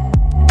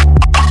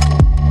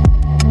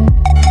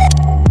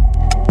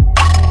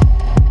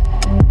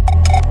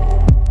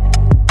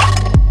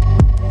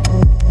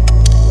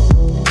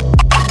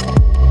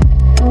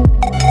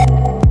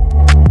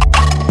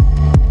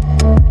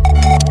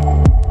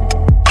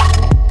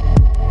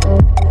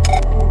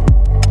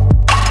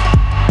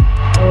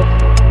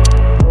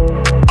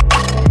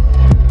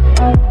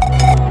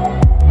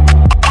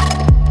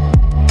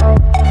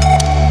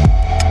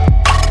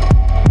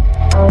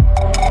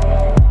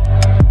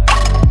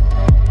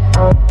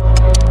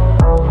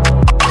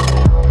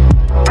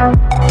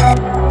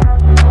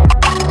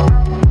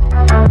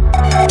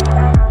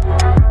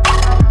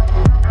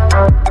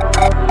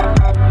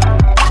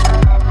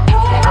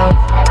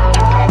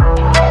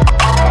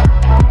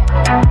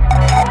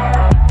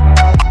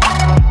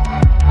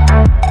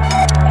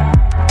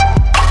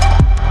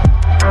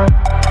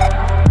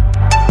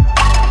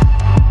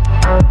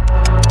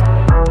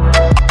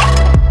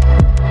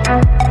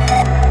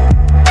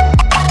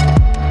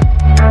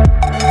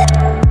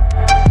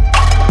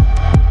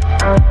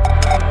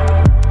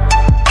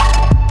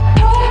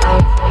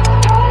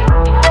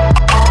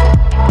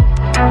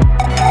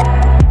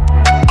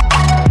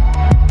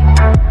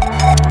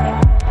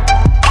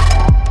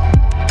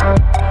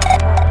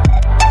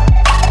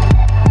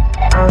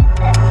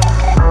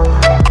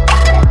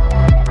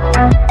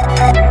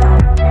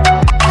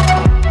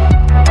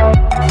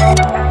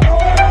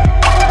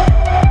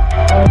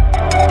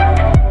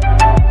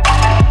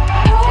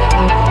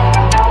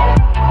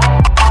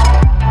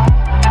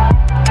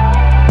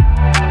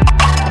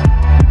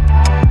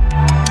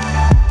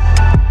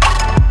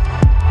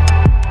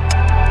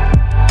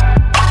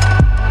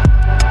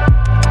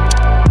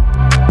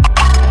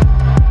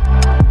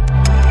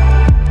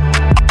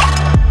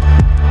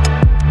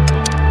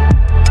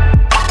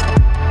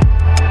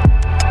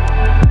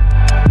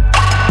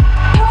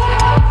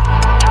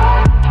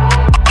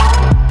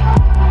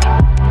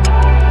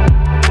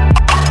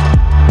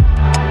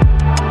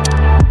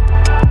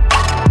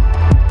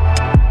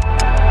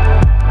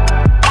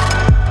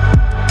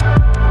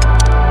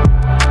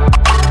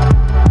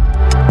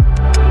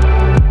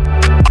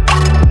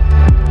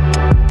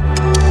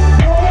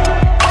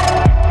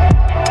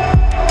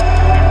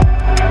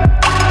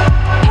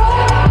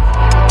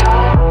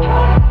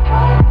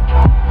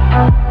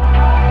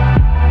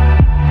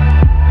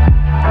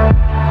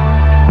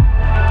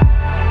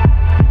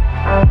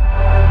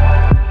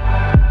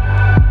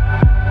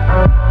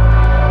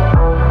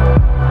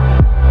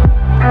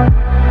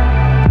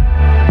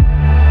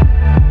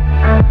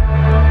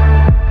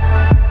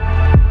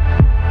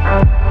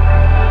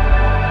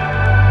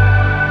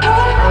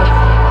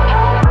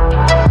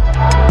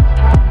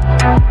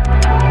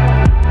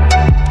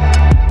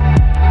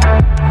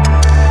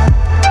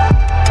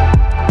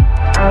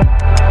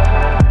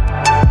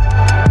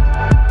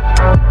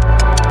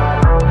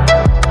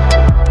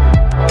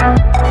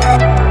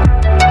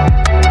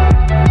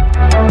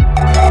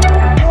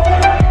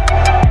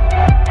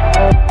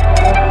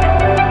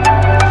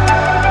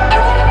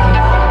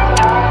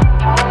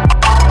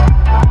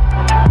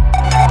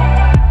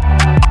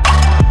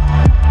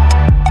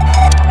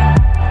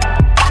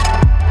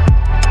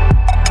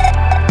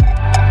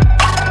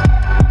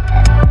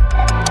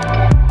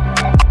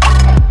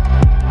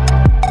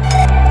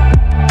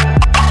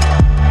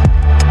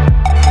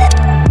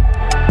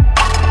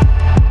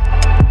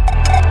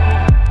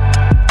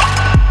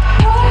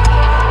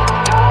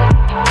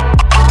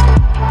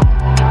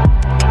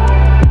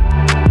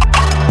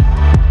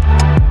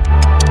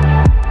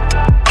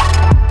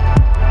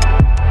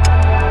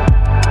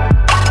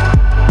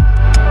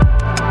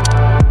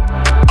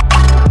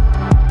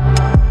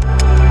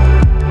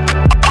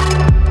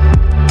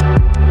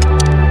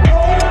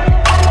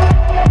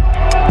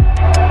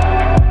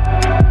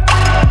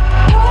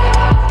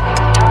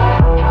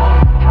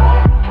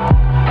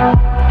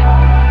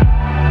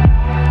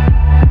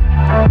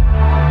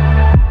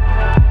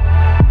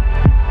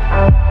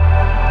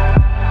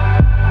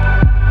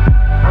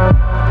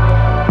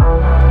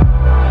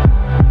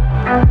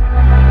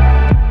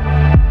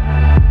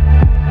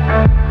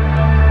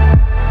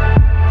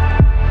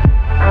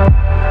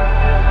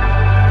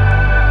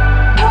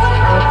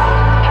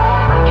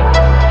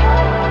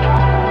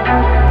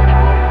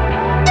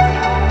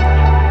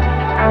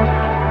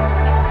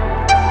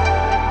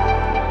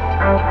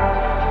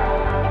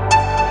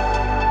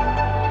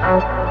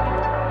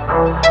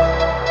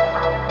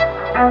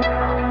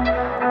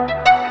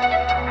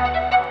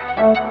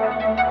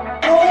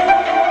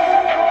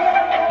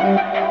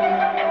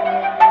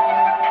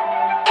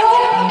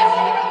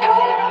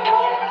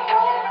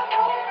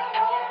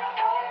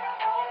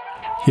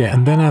 Yeah,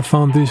 and then I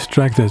found this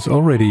track that's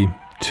already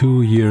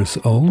 2 years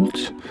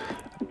old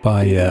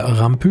by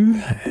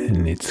Rampu,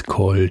 and it's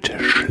called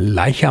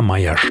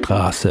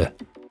Schleichermeierstraße.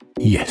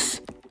 Yes,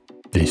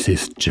 this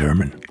is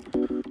German.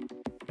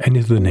 And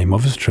it's the name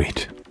of a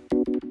street.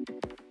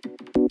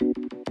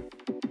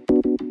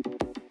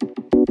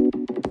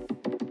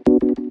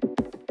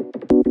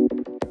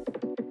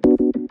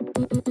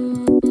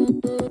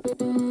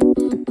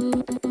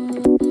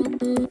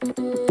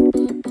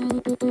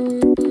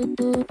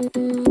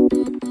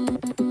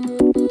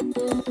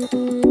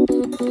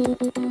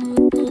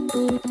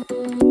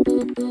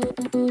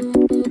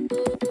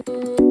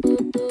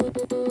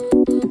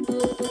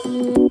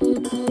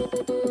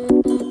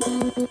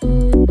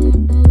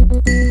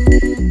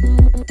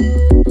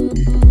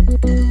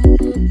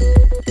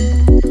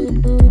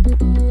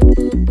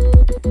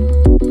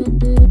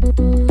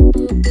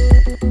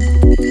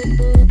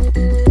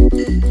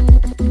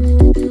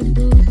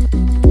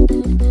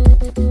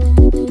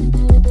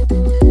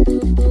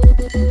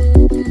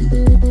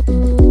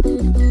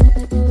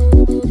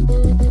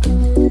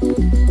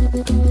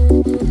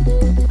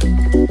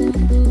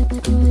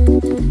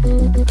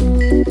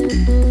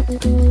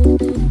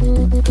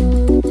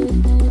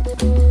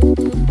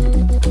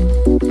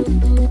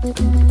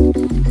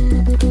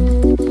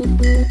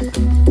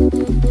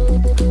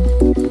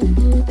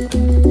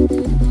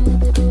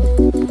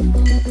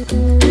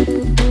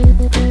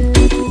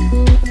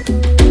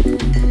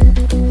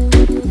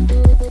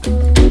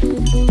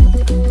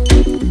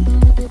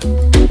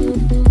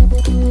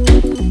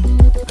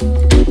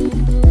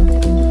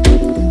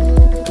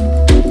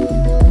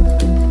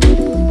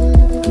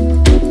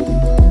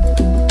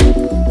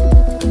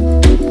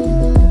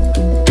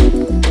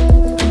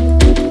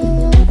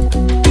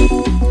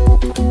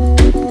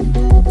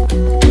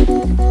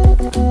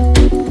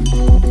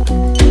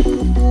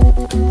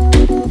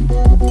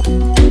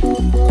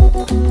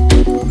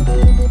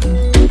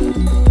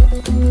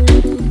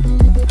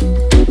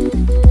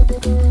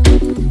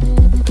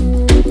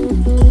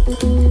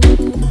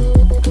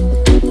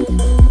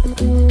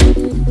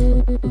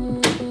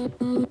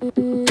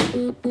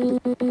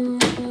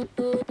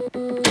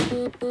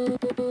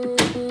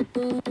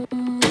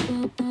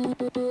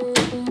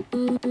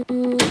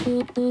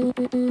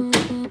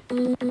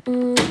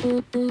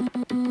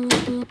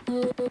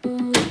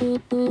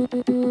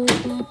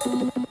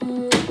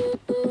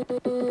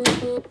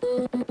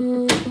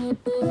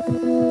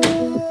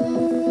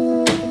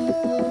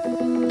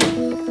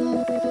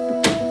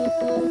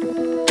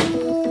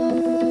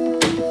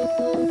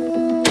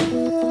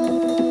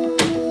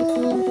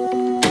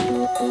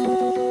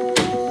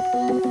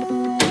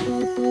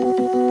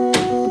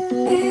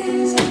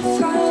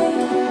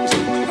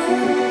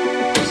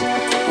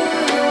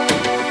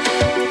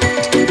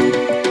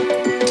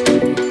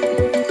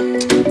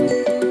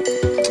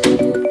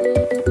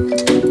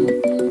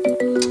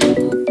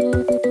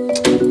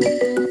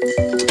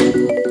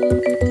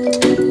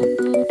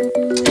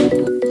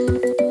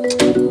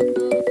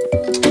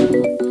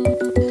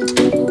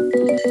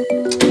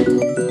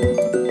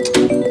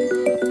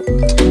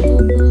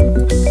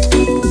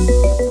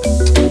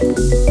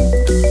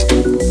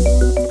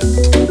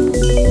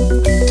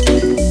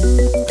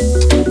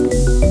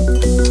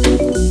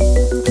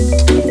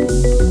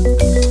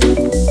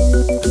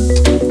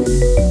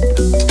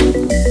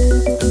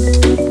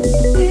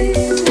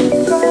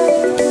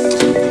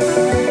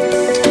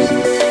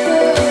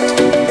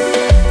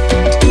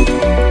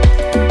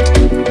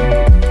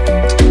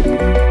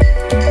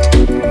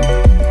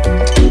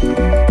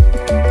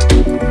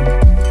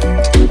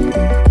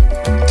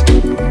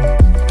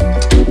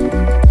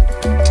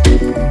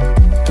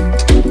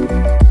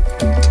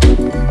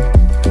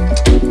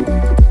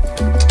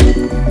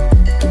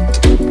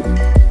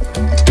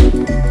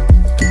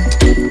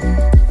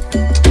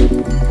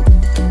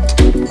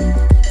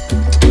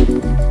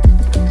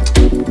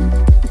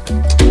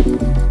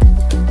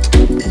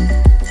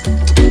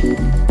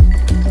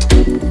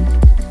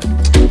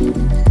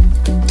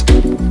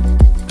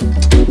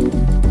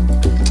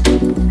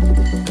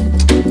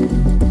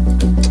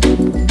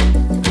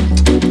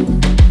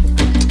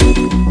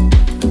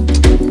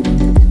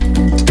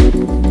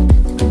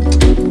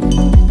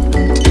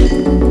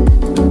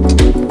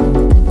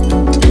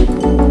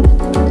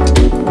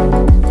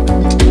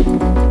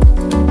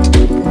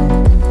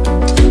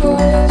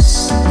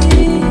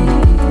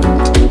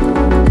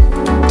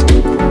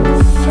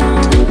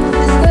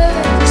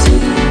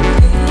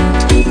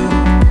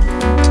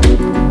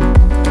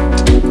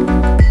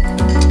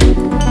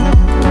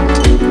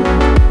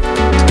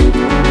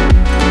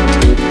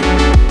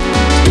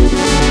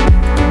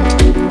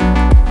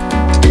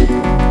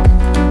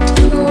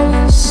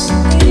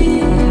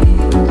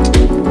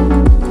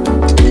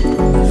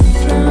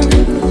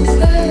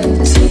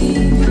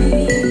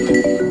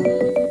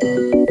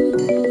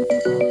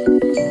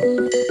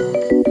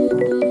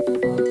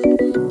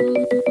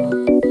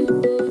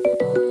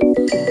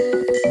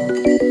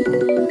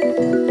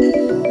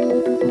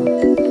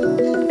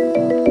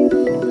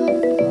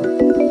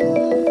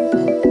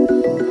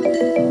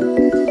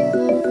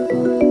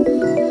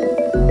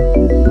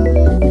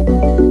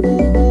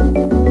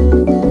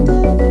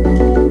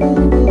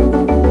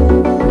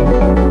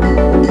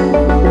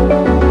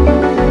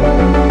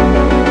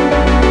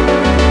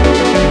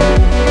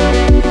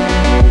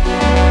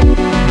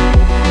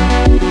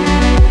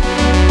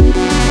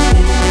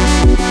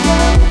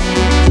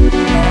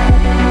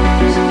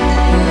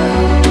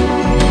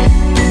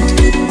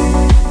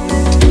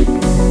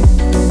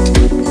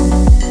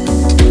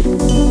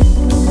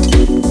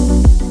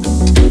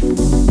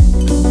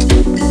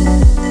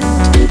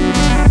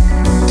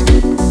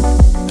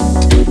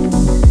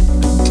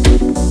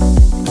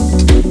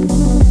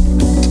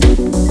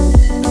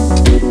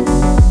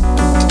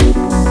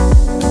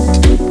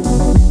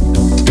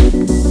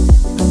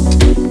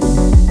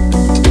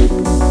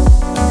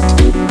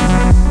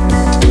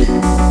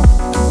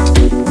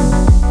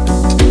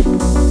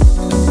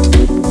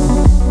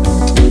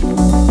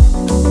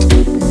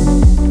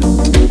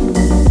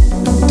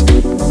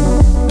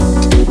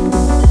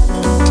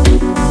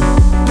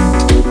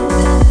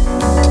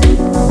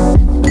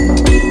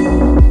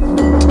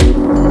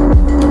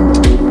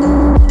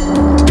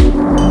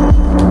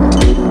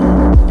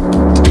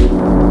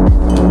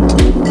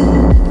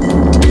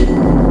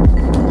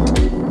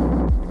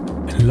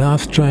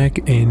 last track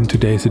in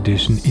today's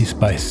edition is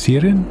by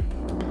Siren.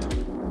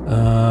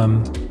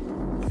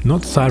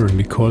 Not Siren,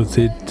 because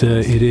it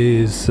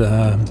is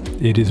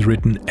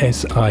written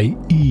S-I-E-R-E-N.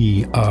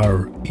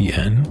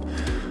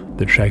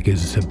 The track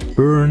is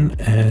Burn,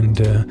 and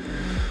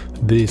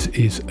this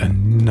is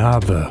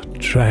another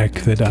track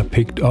that I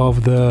picked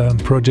off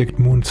the Project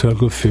Moon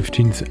Circle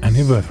 15th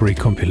anniversary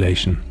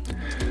compilation.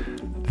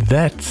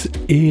 That's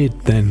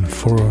it then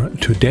for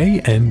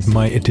today and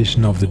my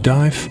edition of The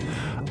Dive.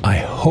 I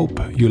hope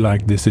you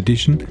like this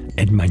edition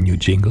and my new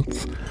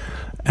jingles.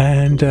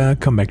 And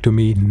come back to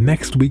me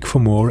next week for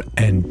more.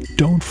 And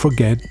don't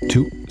forget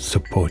to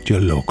support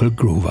your local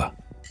groover.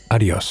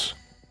 Adios.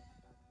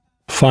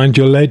 Find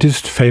your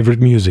latest favorite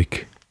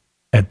music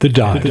at The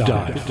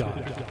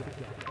Dive.